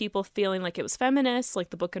amount of people feeling like it was feminist,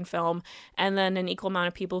 like the book and film, and then an equal amount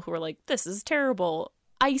of people who were like, this is terrible.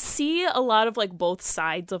 I see a lot of like both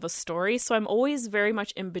sides of a story, so I'm always very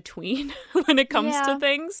much in between when it comes to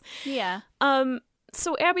things. Yeah.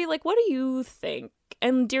 So, Abby, like, what do you think?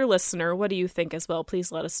 And dear listener, what do you think as well? Please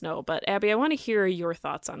let us know. But, Abby, I want to hear your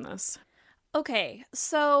thoughts on this. Okay,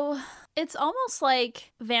 so it's almost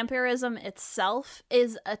like vampirism itself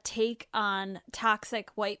is a take on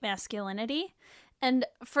toxic white masculinity. And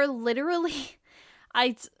for literally,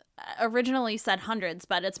 I originally said hundreds,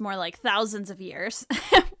 but it's more like thousands of years,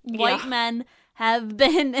 white men have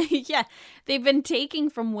been, they've been taking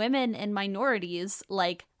from women and minorities,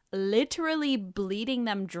 like, literally bleeding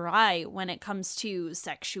them dry when it comes to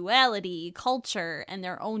sexuality, culture, and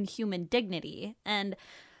their own human dignity. And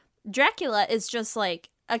Dracula is just like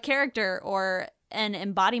a character or an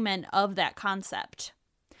embodiment of that concept.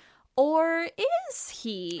 Or is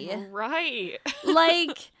he? Right.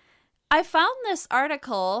 Like, I found this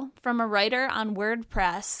article from a writer on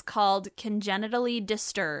WordPress called Congenitally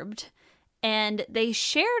Disturbed, and they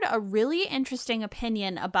shared a really interesting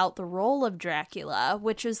opinion about the role of Dracula,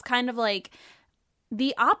 which is kind of like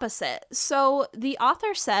the opposite. So the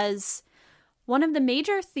author says, one of the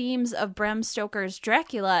major themes of Bram Stoker's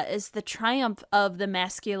Dracula is the triumph of the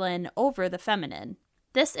masculine over the feminine.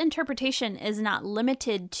 This interpretation is not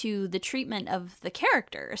limited to the treatment of the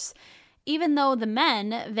characters. Even though the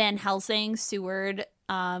men, Van Helsing, Seward,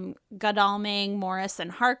 Godalming, Morris,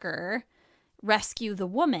 and Harker, rescue the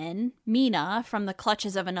woman, Mina, from the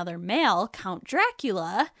clutches of another male, Count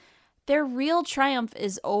Dracula, their real triumph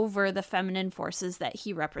is over the feminine forces that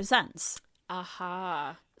he represents.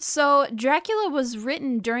 Aha. So Dracula was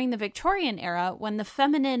written during the Victorian era when the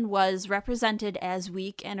feminine was represented as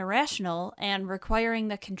weak and irrational and requiring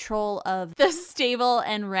the control of the stable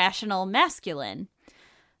and rational masculine.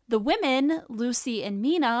 The women, Lucy and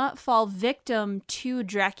Mina, fall victim to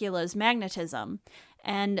Dracula's magnetism.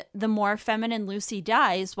 And the more feminine Lucy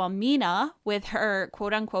dies, while Mina, with her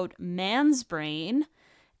quote-unquote man's brain,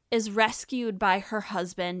 is rescued by her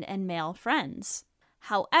husband and male friends.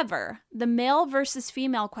 However, the male versus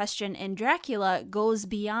female question in Dracula goes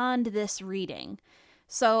beyond this reading.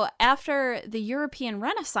 So after the European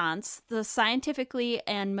Renaissance, the scientifically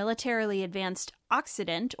and militarily advanced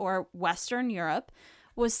Occident, or Western Europe,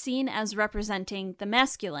 was seen as representing the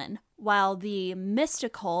masculine, while the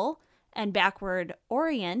mystical and backward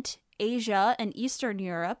Orient, Asia, and Eastern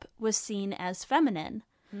Europe was seen as feminine.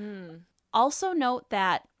 Also note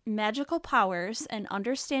that magical powers and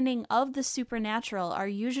understanding of the supernatural are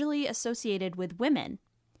usually associated with women.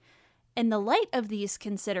 In the light of these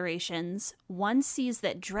considerations, one sees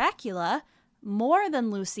that Dracula, more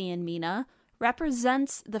than Lucy and Mina,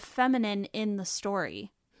 represents the feminine in the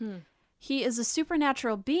story. He is a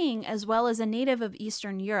supernatural being as well as a native of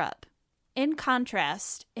Eastern Europe. In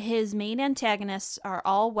contrast, his main antagonists are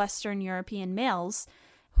all Western European males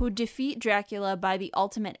who defeat Dracula by the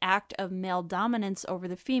ultimate act of male dominance over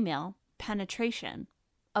the female, penetration.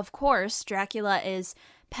 Of course, Dracula is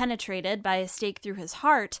penetrated by a stake through his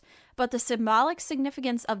heart, but the symbolic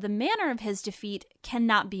significance of the manner of his defeat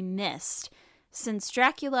cannot be missed, since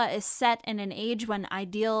Dracula is set in an age when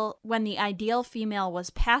the ideal female was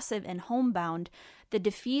passive and homebound. The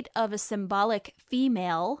defeat of a symbolic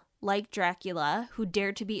female, like Dracula, who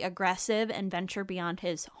dared to be aggressive and venture beyond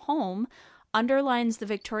his home, underlines the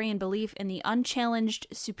Victorian belief in the unchallenged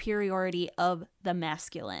superiority of the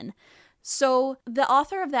masculine. So the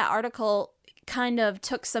author of that article kind of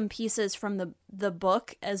took some pieces from the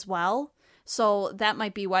book as well. So that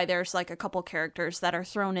might be why there's like a couple characters that are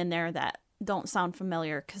thrown in there that don't sound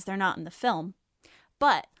familiar because they're not in the film.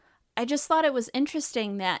 But I just thought it was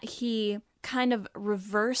interesting that he kind of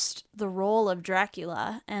reversed the role of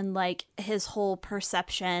Dracula and like his whole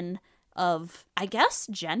perception of, I guess,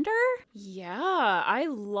 gender? Yeah, I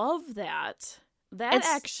love that. That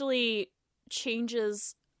actually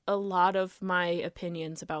changes a lot of my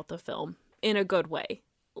opinions about the film in a good way.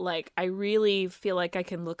 Like, I really feel like I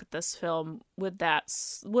can look at this film with that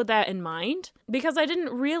in mind, because I didn't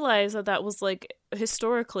realize that was like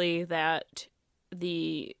historically that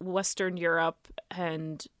the Western Europe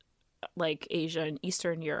and like Asia and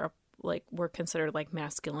Eastern Europe like were considered like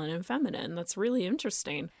masculine and feminine. That's really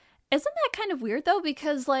interesting. Isn't that kind of weird though?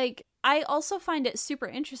 Because like I also find it super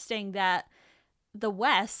interesting that the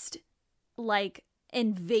West like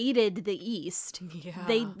invaded the East. Yeah.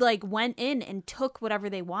 They like went in and took whatever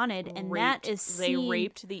they wanted, and they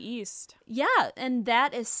raped the East. Yeah, and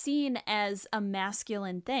that is seen as a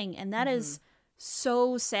masculine thing, and that is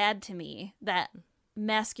so sad to me that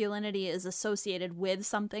masculinity is associated with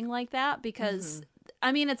something like that, because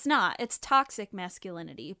I mean it's toxic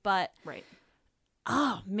masculinity, but right.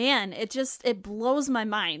 Oh man, it blows my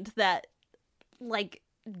mind that like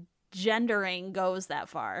gendering goes that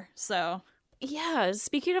far. So yeah,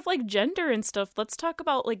 speaking of like gender and stuff, let's talk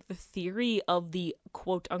about like the theory of the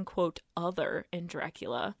quote unquote other in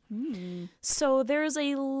Dracula. So there's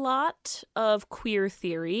a lot of queer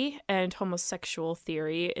theory and homosexual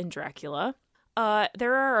theory in Dracula.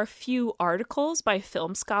 There are a few articles by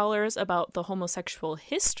film scholars about the homosexual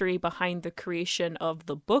history behind the creation of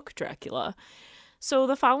the book Dracula. So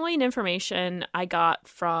the following information I got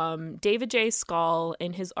from David J. Skall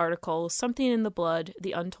in his article, Something in the Blood,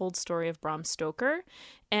 The Untold Story of Bram Stoker,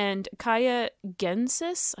 and Kaya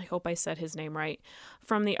Gensis, I hope I said his name right,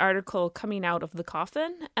 from the article Coming Out of the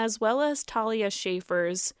Coffin, as well as Talia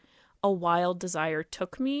Schafer's A Wild Desire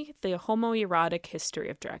Took Me, The Homoerotic History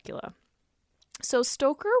of Dracula. So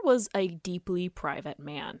Stoker was a deeply private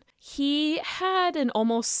man. He had an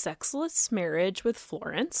almost sexless marriage with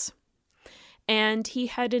Florence, and he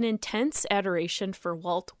had an intense adoration for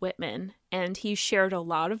Walt Whitman, and he shared a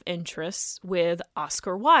lot of interests with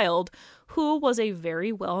Oscar Wilde, who was a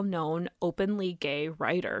very well-known openly gay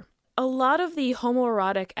writer. A lot of the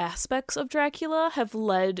homoerotic aspects of Dracula have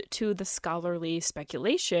led to the scholarly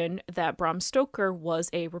speculation that Bram Stoker was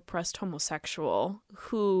a repressed homosexual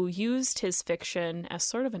who used his fiction as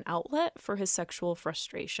sort of an outlet for his sexual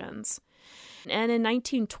frustrations. And in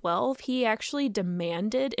 1912, he actually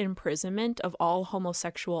demanded imprisonment of all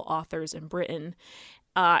homosexual authors in Britain,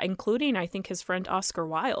 including, I think, his friend Oscar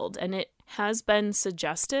Wilde. And it has been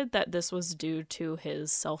suggested that this was due to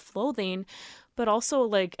his self-loathing, but also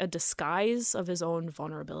like a disguise of his own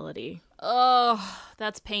vulnerability. Oh,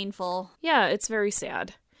 that's painful. Yeah, it's very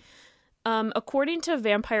sad. According to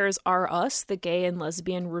Vampires Are Us, the Gay and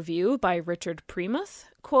Lesbian Review by Richard Primuth,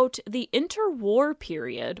 quote, the interwar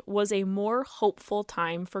period was a more hopeful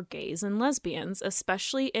time for gays and lesbians,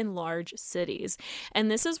 especially in large cities,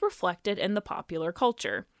 and this is reflected in the popular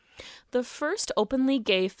culture. The first openly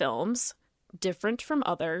gay films, Different from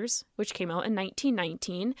Others, which came out in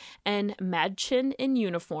 1919, and Mädchen in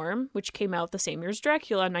Uniform, which came out the same year as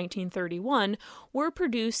Dracula in 1931, were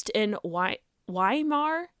produced in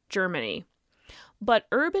Weimar, Germany. But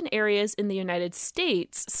urban areas in the United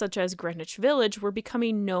States, such as Greenwich Village, were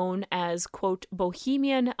becoming known as, quote,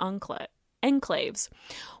 bohemian enclaves,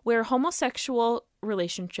 where homosexual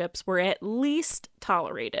relationships were at least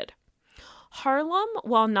tolerated. Harlem,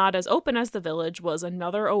 while not as open as the Village, was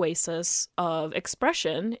another oasis of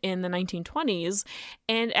expression in the 1920s,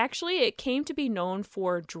 and actually it came to be known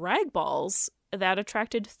for drag balls that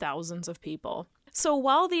attracted thousands of people. So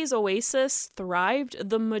while these oases thrived,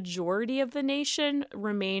 the majority of the nation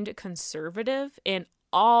remained conservative in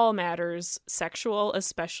all matters sexual,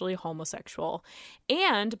 especially homosexual.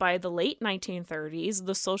 And by the late 1930s,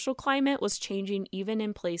 the social climate was changing even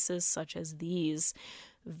in places such as these.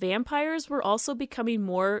 Vampires were also becoming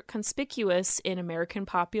more conspicuous in American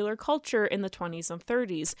popular culture in the 20s and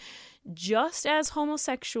 30s. Just as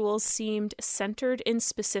homosexuals seemed centered in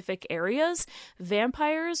specific areas,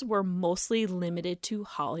 vampires were mostly limited to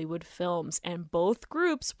Hollywood films, and both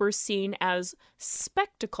groups were seen as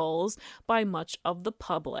spectacles by much of the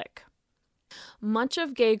public. Much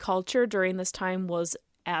of gay culture during this time was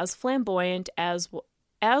as flamboyant as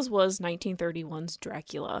was 1931's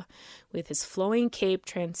Dracula, with his flowing cape,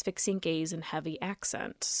 transfixing gaze, and heavy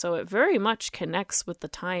accent. So it very much connects with the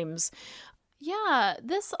times. Yeah,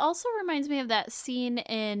 this also reminds me of that scene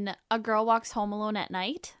in A Girl Walks Home Alone at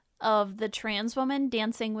Night of the trans woman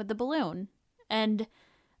dancing with the balloon. And,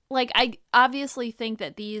 like, I obviously think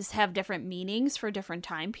that these have different meanings for different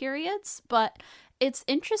time periods, but it's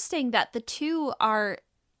interesting that the two are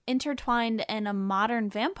intertwined in a modern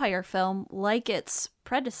vampire film like its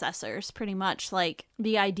predecessors, pretty much. Like,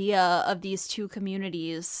 the idea of these two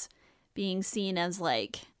communities being seen as,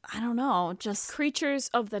 like, I don't know, just creatures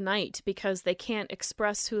of the night, because they can't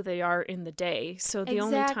express who they are in the day. So the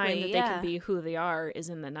only time that they can be who they are is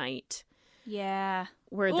in the night. Yeah.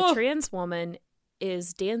 Where the trans woman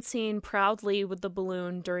is dancing proudly with the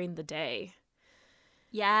balloon during the day.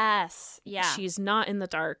 Yes. Yeah. She's not in the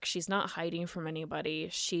dark. She's not hiding from anybody.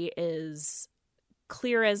 She is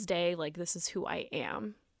clear as day, like, this is who I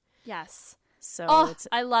am. Yes. So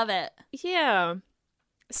I love it. Yeah.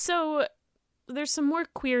 So there's some more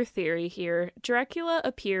queer theory here. Dracula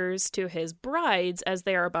appears to his brides as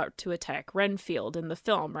they are about to attack Renfield in the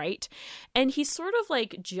film, right? And he sort of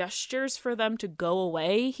like gestures for them to go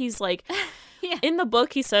away. He's like, yeah. In the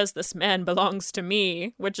book, he says, "This man belongs to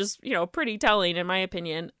me," which is, you know, pretty telling in my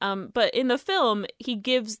opinion. But in the film, he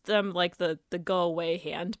gives them like the go away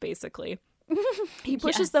hand, basically. He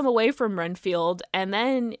pushes them away from Renfield, and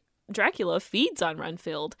then Dracula feeds on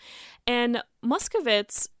Renfield. And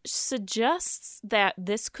Moskowitz suggests that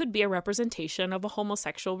this could be a representation of a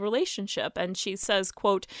homosexual relationship. And she says,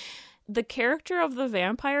 quote, "The character of the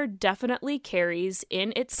vampire definitely carries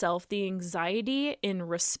in itself the anxiety in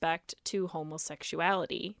respect to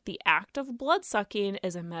homosexuality. The act of bloodsucking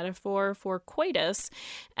is a metaphor for coitus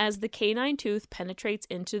as the canine tooth penetrates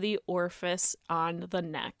into the orifice on the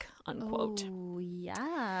neck," unquote. Oh,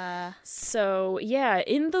 yeah. So, yeah,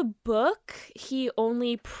 in the book, he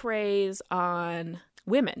only preys on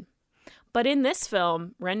women. But in this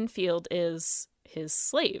film, Renfield is his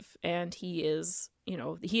slave, and he is, you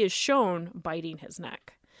know, he is shown biting his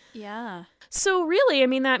neck. Yeah. So really, I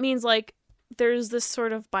mean, that means like there's this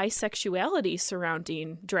sort of bisexuality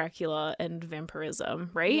surrounding Dracula and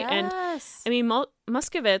vampirism, right? Yes. And I mean,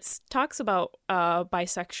 Moskowitz talks about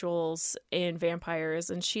bisexuals in vampires,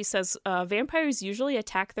 and she says vampires usually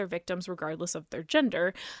attack their victims regardless of their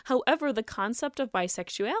gender. However, the concept of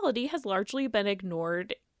bisexuality has largely been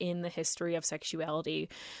ignored in the history of sexuality.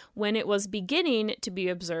 When it was beginning to be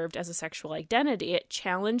observed as a sexual identity, it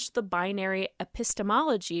challenged the binary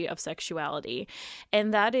epistemology of sexuality,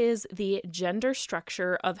 and that is the gender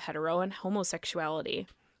structure of hetero and homosexuality.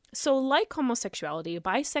 So like homosexuality,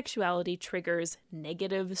 bisexuality triggers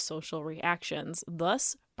negative social reactions.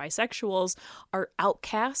 Thus, bisexuals are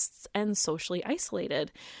outcasts and socially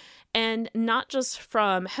isolated. And not just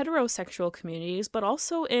from heterosexual communities, but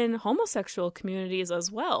also in homosexual communities as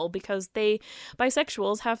well, because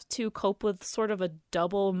bisexuals have to cope with sort of a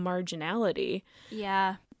double marginality.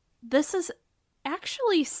 Yeah. This is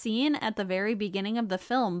actually seen at the very beginning of the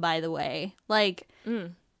film, by the way. Like,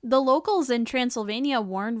 the locals in Transylvania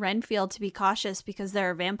warn Renfield to be cautious because there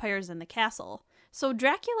are vampires in the castle. So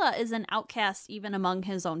Dracula is an outcast even among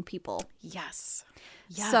his own people. Yes.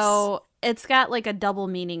 Yes. So it's got like a double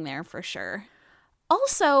meaning there for sure.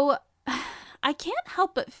 Also, I can't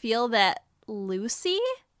help but feel that Lucy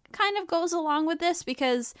kind of goes along with this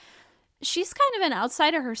because she's kind of an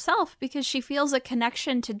outsider herself because she feels a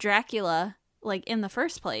connection to Dracula, like, in the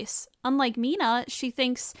first place. Unlike Mina, she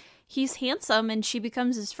thinks he's handsome and she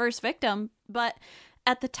becomes his first victim. But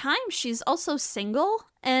at the time, she's also single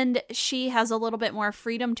and she has a little bit more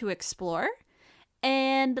freedom to explore.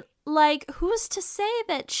 And, like, who's to say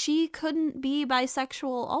that she couldn't be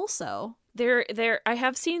bisexual also? I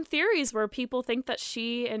have seen theories where people think that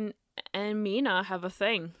she and Mina have a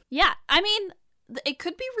thing. Yeah, I mean, it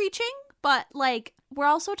could be reaching, but, like, we're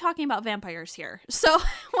also talking about vampires here. So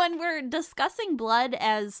when we're discussing blood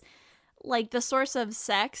as, like, the source of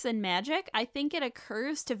sex and magic, I think it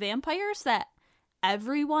occurs to vampires that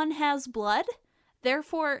everyone has blood,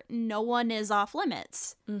 therefore no one is off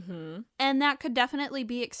limits. Mm-hmm. And that could definitely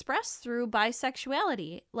be expressed through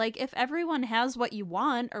bisexuality. Like, if everyone has what you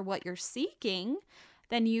want or what you're seeking,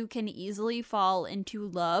 then you can easily fall into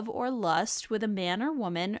love or lust with a man or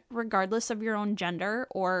woman, regardless of your own gender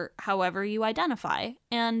or however you identify.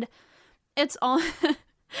 And it's all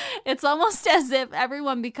it's almost as if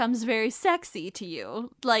everyone becomes very sexy to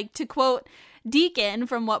you. Like, to quote Deacon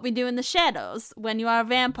from What We Do in the Shadows, when you are a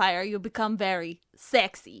vampire, you become very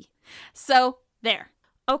sexy. So, there.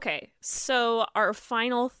 Okay, so our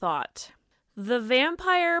final thought. The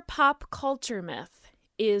vampire pop culture myth.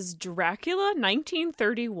 Is Dracula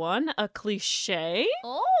 1931 a cliche?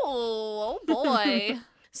 Oh boy.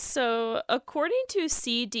 So, according to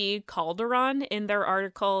C.D. Calderon in their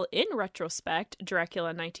article In Retrospect, Dracula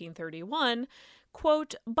 1931,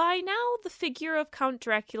 quote, by now the figure of Count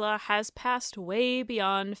Dracula has passed way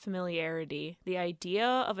beyond familiarity. The idea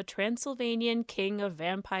of a Transylvanian king of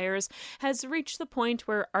vampires has reached the point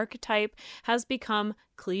where archetype has become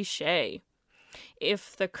cliche.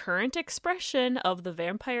 If the current expression of the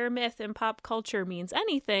vampire myth in pop culture means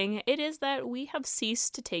anything, it is that we have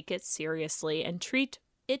ceased to take it seriously and treat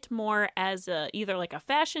it more as either like a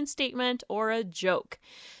fashion statement or a joke.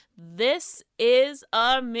 This is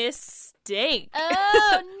a mistake.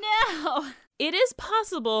 Oh, no. It is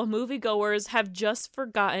possible moviegoers have just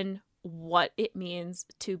forgotten what it means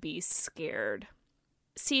to be scared.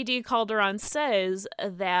 C.D. Calderon says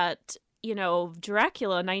that, you know,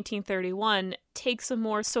 Dracula 1931 takes a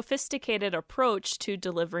more sophisticated approach to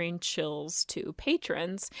delivering chills to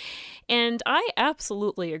patrons. And I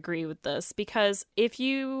absolutely agree with this, because if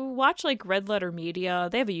you watch like Red Letter Media,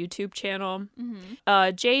 they have a YouTube channel.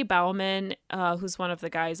 Mm-hmm. Jay Bauman, who's one of the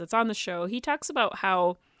guys that's on the show, he talks about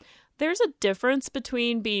how there's a difference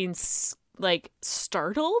between being like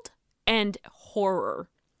startled and horror.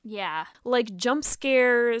 Yeah. Like jump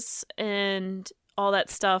scares and all that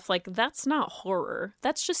stuff, like, that's not horror.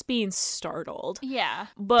 That's just being startled. Yeah.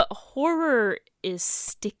 But horror is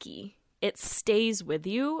sticky. It stays with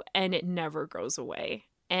you and it never goes away.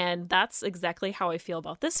 And that's exactly how I feel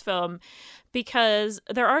about this film, because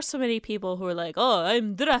there are so many people who are like, oh,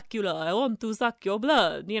 I'm Dracula, I want to suck your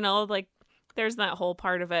blood. You know, like, there's that whole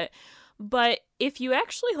part of it. But if you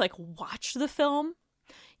actually, like, watch the film,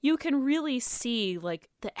 you can really see, like,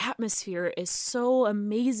 the atmosphere is so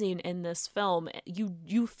amazing in this film.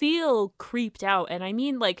 You feel creeped out. And I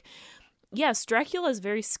mean, like, yes, Dracula is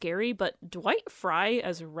very scary, but Dwight Frye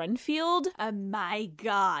as Renfield? Oh my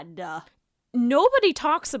God. Nobody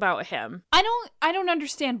talks about him. I don't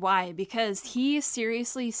understand why, because he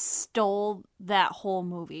seriously stole that whole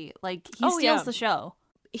movie. Like, he steals the show.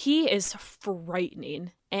 He is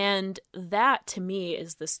frightening. And that, to me,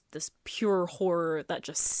 is this pure horror that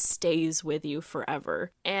just stays with you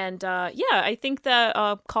forever. And I think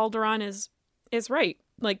that Calderon is right.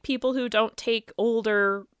 Like, people who don't take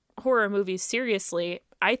older horror movies seriously,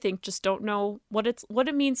 I think, just don't know what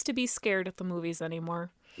it means to be scared at the movies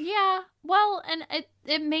anymore. Yeah, well, and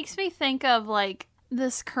it makes me think of, like,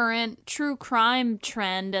 this current true crime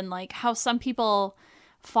trend and, like, how some people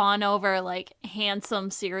fawn over, like,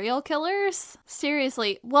 handsome serial killers.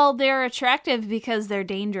 Seriously. Well, they're attractive because they're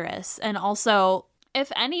dangerous. And also,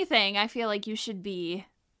 if anything, I feel like you should be,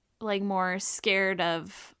 like, more scared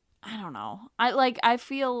of, I don't know. I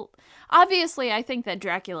feel, obviously, I think that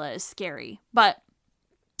Dracula is scary, but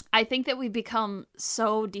I think that we've become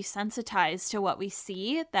so desensitized to what we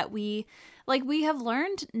see that we have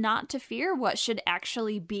learned not to fear what should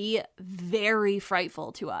actually be very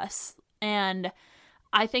frightful to us. And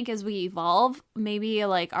I think as we evolve, maybe,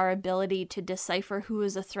 like, our ability to decipher who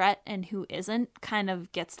is a threat and who isn't kind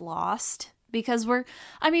of gets lost, because we're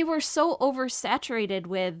so oversaturated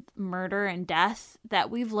with murder and death that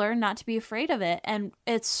we've learned not to be afraid of it. And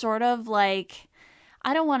it's sort of like,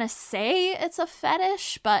 I don't want to say it's a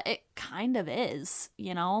fetish, but it kind of is,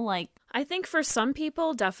 you know, like. I think for some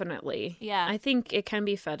people, definitely. Yeah. I think it can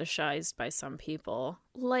be fetishized by some people.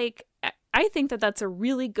 Like, I think that that's a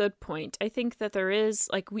really good point. I think that there is,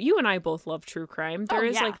 like, you and I both love true crime. There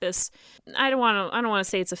is like this, I don't want to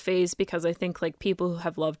say it's a phase, because I think, like, people who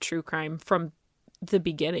have loved true crime from the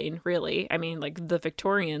beginning, really. I mean, like, the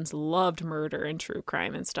Victorians loved murder and true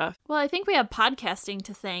crime and stuff. Well, I think we have podcasting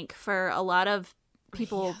to thank for a lot of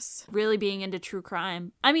people really being into true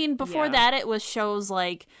crime. I mean, before that, it was shows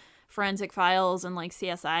like Forensic Files and like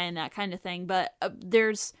CSI and that kind of thing. But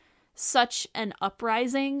there's such an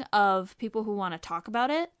uprising of people who want to talk about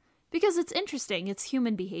it because it's interesting. It's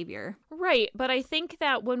human behavior. Right. But I think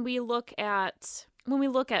that when we look at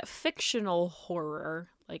fictional horror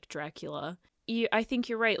like Dracula, I think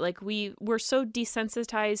you're right. Like, we're so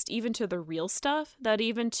desensitized even to the real stuff that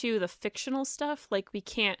even to the fictional stuff, like, we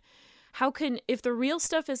can't. If the real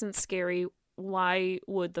stuff isn't scary, why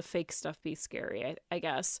would the fake stuff be scary? I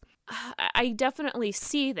guess. I definitely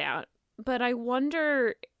see that, but I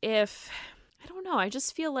wonder if, I don't know, I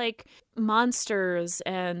just feel like monsters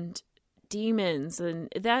and demons, and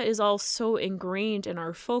that is all so ingrained in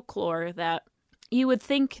our folklore that you would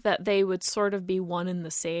think that they would sort of be one and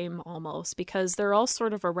the same almost, because they're all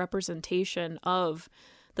sort of a representation of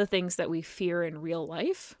the things that we fear in real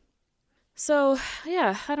life. So,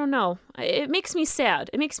 yeah, I don't know. It makes me sad.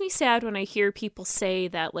 It makes me sad when I hear people say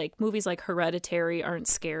that, like, movies like Hereditary aren't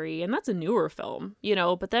scary, and that's a newer film, you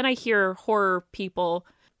know, but then I hear horror people,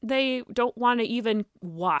 they don't want to even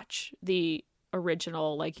watch the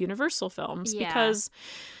original, like, Universal films because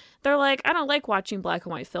they're like, I don't like watching black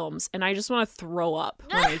and white films, and I just want to throw up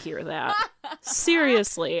when I hear that.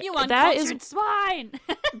 Seriously. You uncultured swine!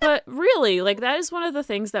 But really, like, that is one of the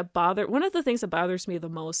things that bothers me the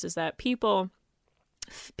most is that people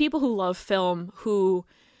who love film who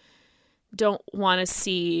don't want to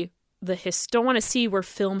see don't want to see where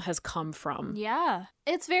film has come from. Yeah.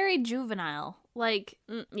 It's very juvenile. Like,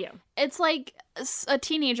 yeah. It's like a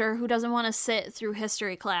teenager who doesn't want to sit through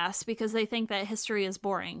history class because they think that history is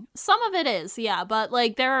boring. Some of it is, yeah, but,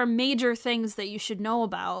 like, there are major things that you should know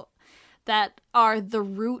about that are the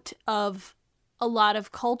root of a lot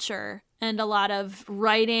of culture and a lot of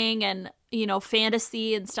writing and, you know,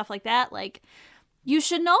 fantasy and stuff like that. Like, you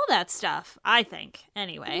should know that stuff, I think,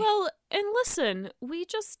 anyway. Well, and listen, we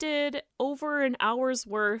just did over an hour's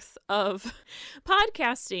worth of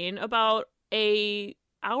podcasting about a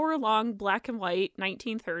hour-long black and white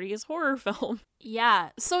 1930s horror film. Yeah,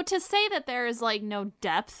 so to say that there is, like, no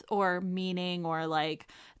depth or meaning or, like,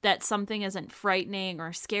 that something isn't frightening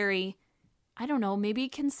or scary, I don't know, maybe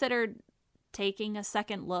consider taking a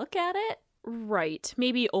second look at it? Right.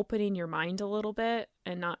 Maybe opening your mind a little bit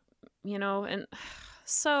and not, you know, and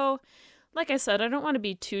so, like I said, I don't want to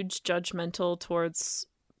be too judgmental towards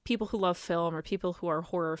people who love film or people who are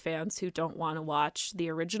horror fans who don't want to watch the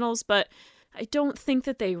originals, but I don't think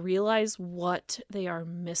that they realize what they are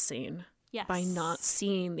missing by not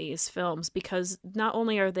seeing these films, because not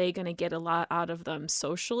only are they going to get a lot out of them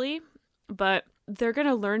socially, but they're going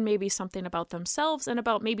to learn maybe something about themselves and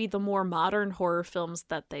about maybe the more modern horror films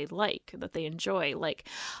that they like, that they enjoy. Like,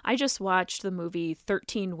 I just watched the movie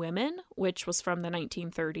 13 Women, which was from the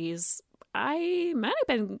 1930s. I might have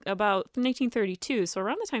been about 1932, so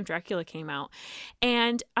around the time Dracula came out.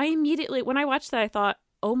 And I immediately, when I watched that, I thought,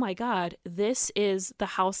 oh my God, this is the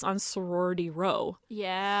house on Sorority Row.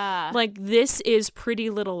 Yeah. Like, this is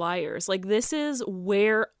Pretty Little Liars. Like, this is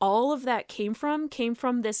where all of that came from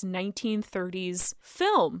this 1930s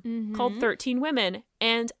film called 13 Women.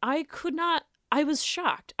 And I was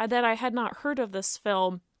shocked that I had not heard of this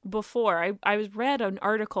film before. I read an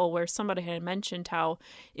article where somebody had mentioned how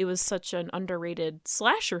it was such an underrated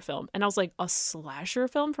slasher film. And I was like, a slasher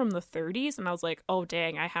film from the 30s? And I was like, oh,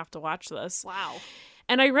 dang, I have to watch this. Wow.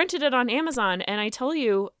 And I rented it on Amazon, and I tell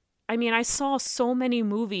you, I mean, I saw so many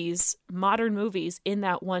movies, modern movies, in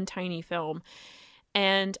that one tiny film,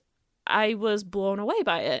 and I was blown away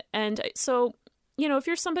by it. And so, you know, if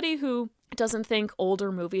you're somebody who doesn't think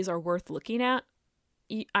older movies are worth looking at,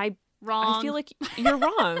 Wrong. I feel like you're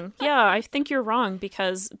wrong. Yeah, I think you're wrong,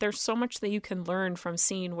 because there's so much that you can learn from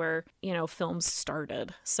seeing where, you know, films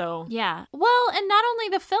started. So yeah. Well, and not only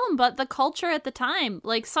the film, but the culture at the time.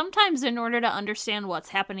 Like, sometimes in order to understand what's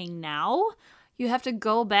happening now, you have to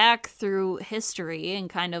go back through history and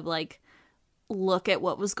kind of, like, look at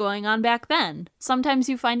what was going on back then. Sometimes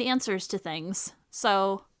you find answers to things.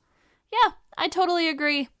 So, yeah, I totally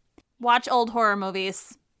agree. Watch old horror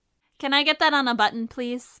movies. Can I get that on a button,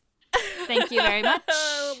 please? Thank you very much.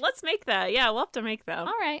 Let's make that. Yeah, we'll have to make them.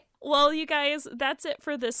 All right. Well, you guys, that's it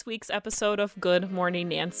for this week's episode of Good Morning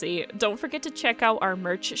Nancy. Don't forget to check out our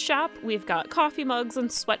merch shop. We've got coffee mugs and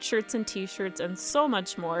sweatshirts and t-shirts and so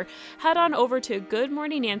much more. Head on over to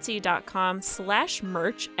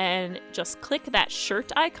goodmorningnancy.com/merch and just click that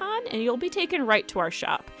shirt icon and you'll be taken right to our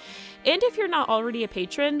shop. And if you're not already a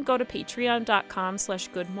patron, go to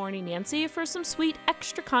patreon.com/goodmorningnancy for some sweet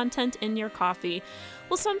extra content in your coffee.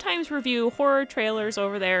 We'll sometimes review horror trailers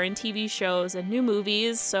over there and TV shows and new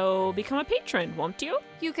movies, so become a patron, won't you?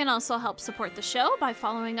 You can also help support the show by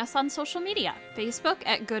following us on social media. Facebook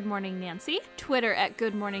at Good Morning Nancy, Twitter at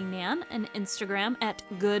Good Morning Nan, and Instagram at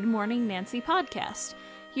Good Morning Nancy Podcast.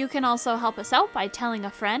 You can also help us out by telling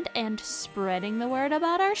a friend and spreading the word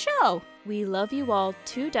about our show. We love you all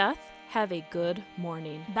to death. Have a good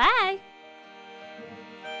morning. Bye!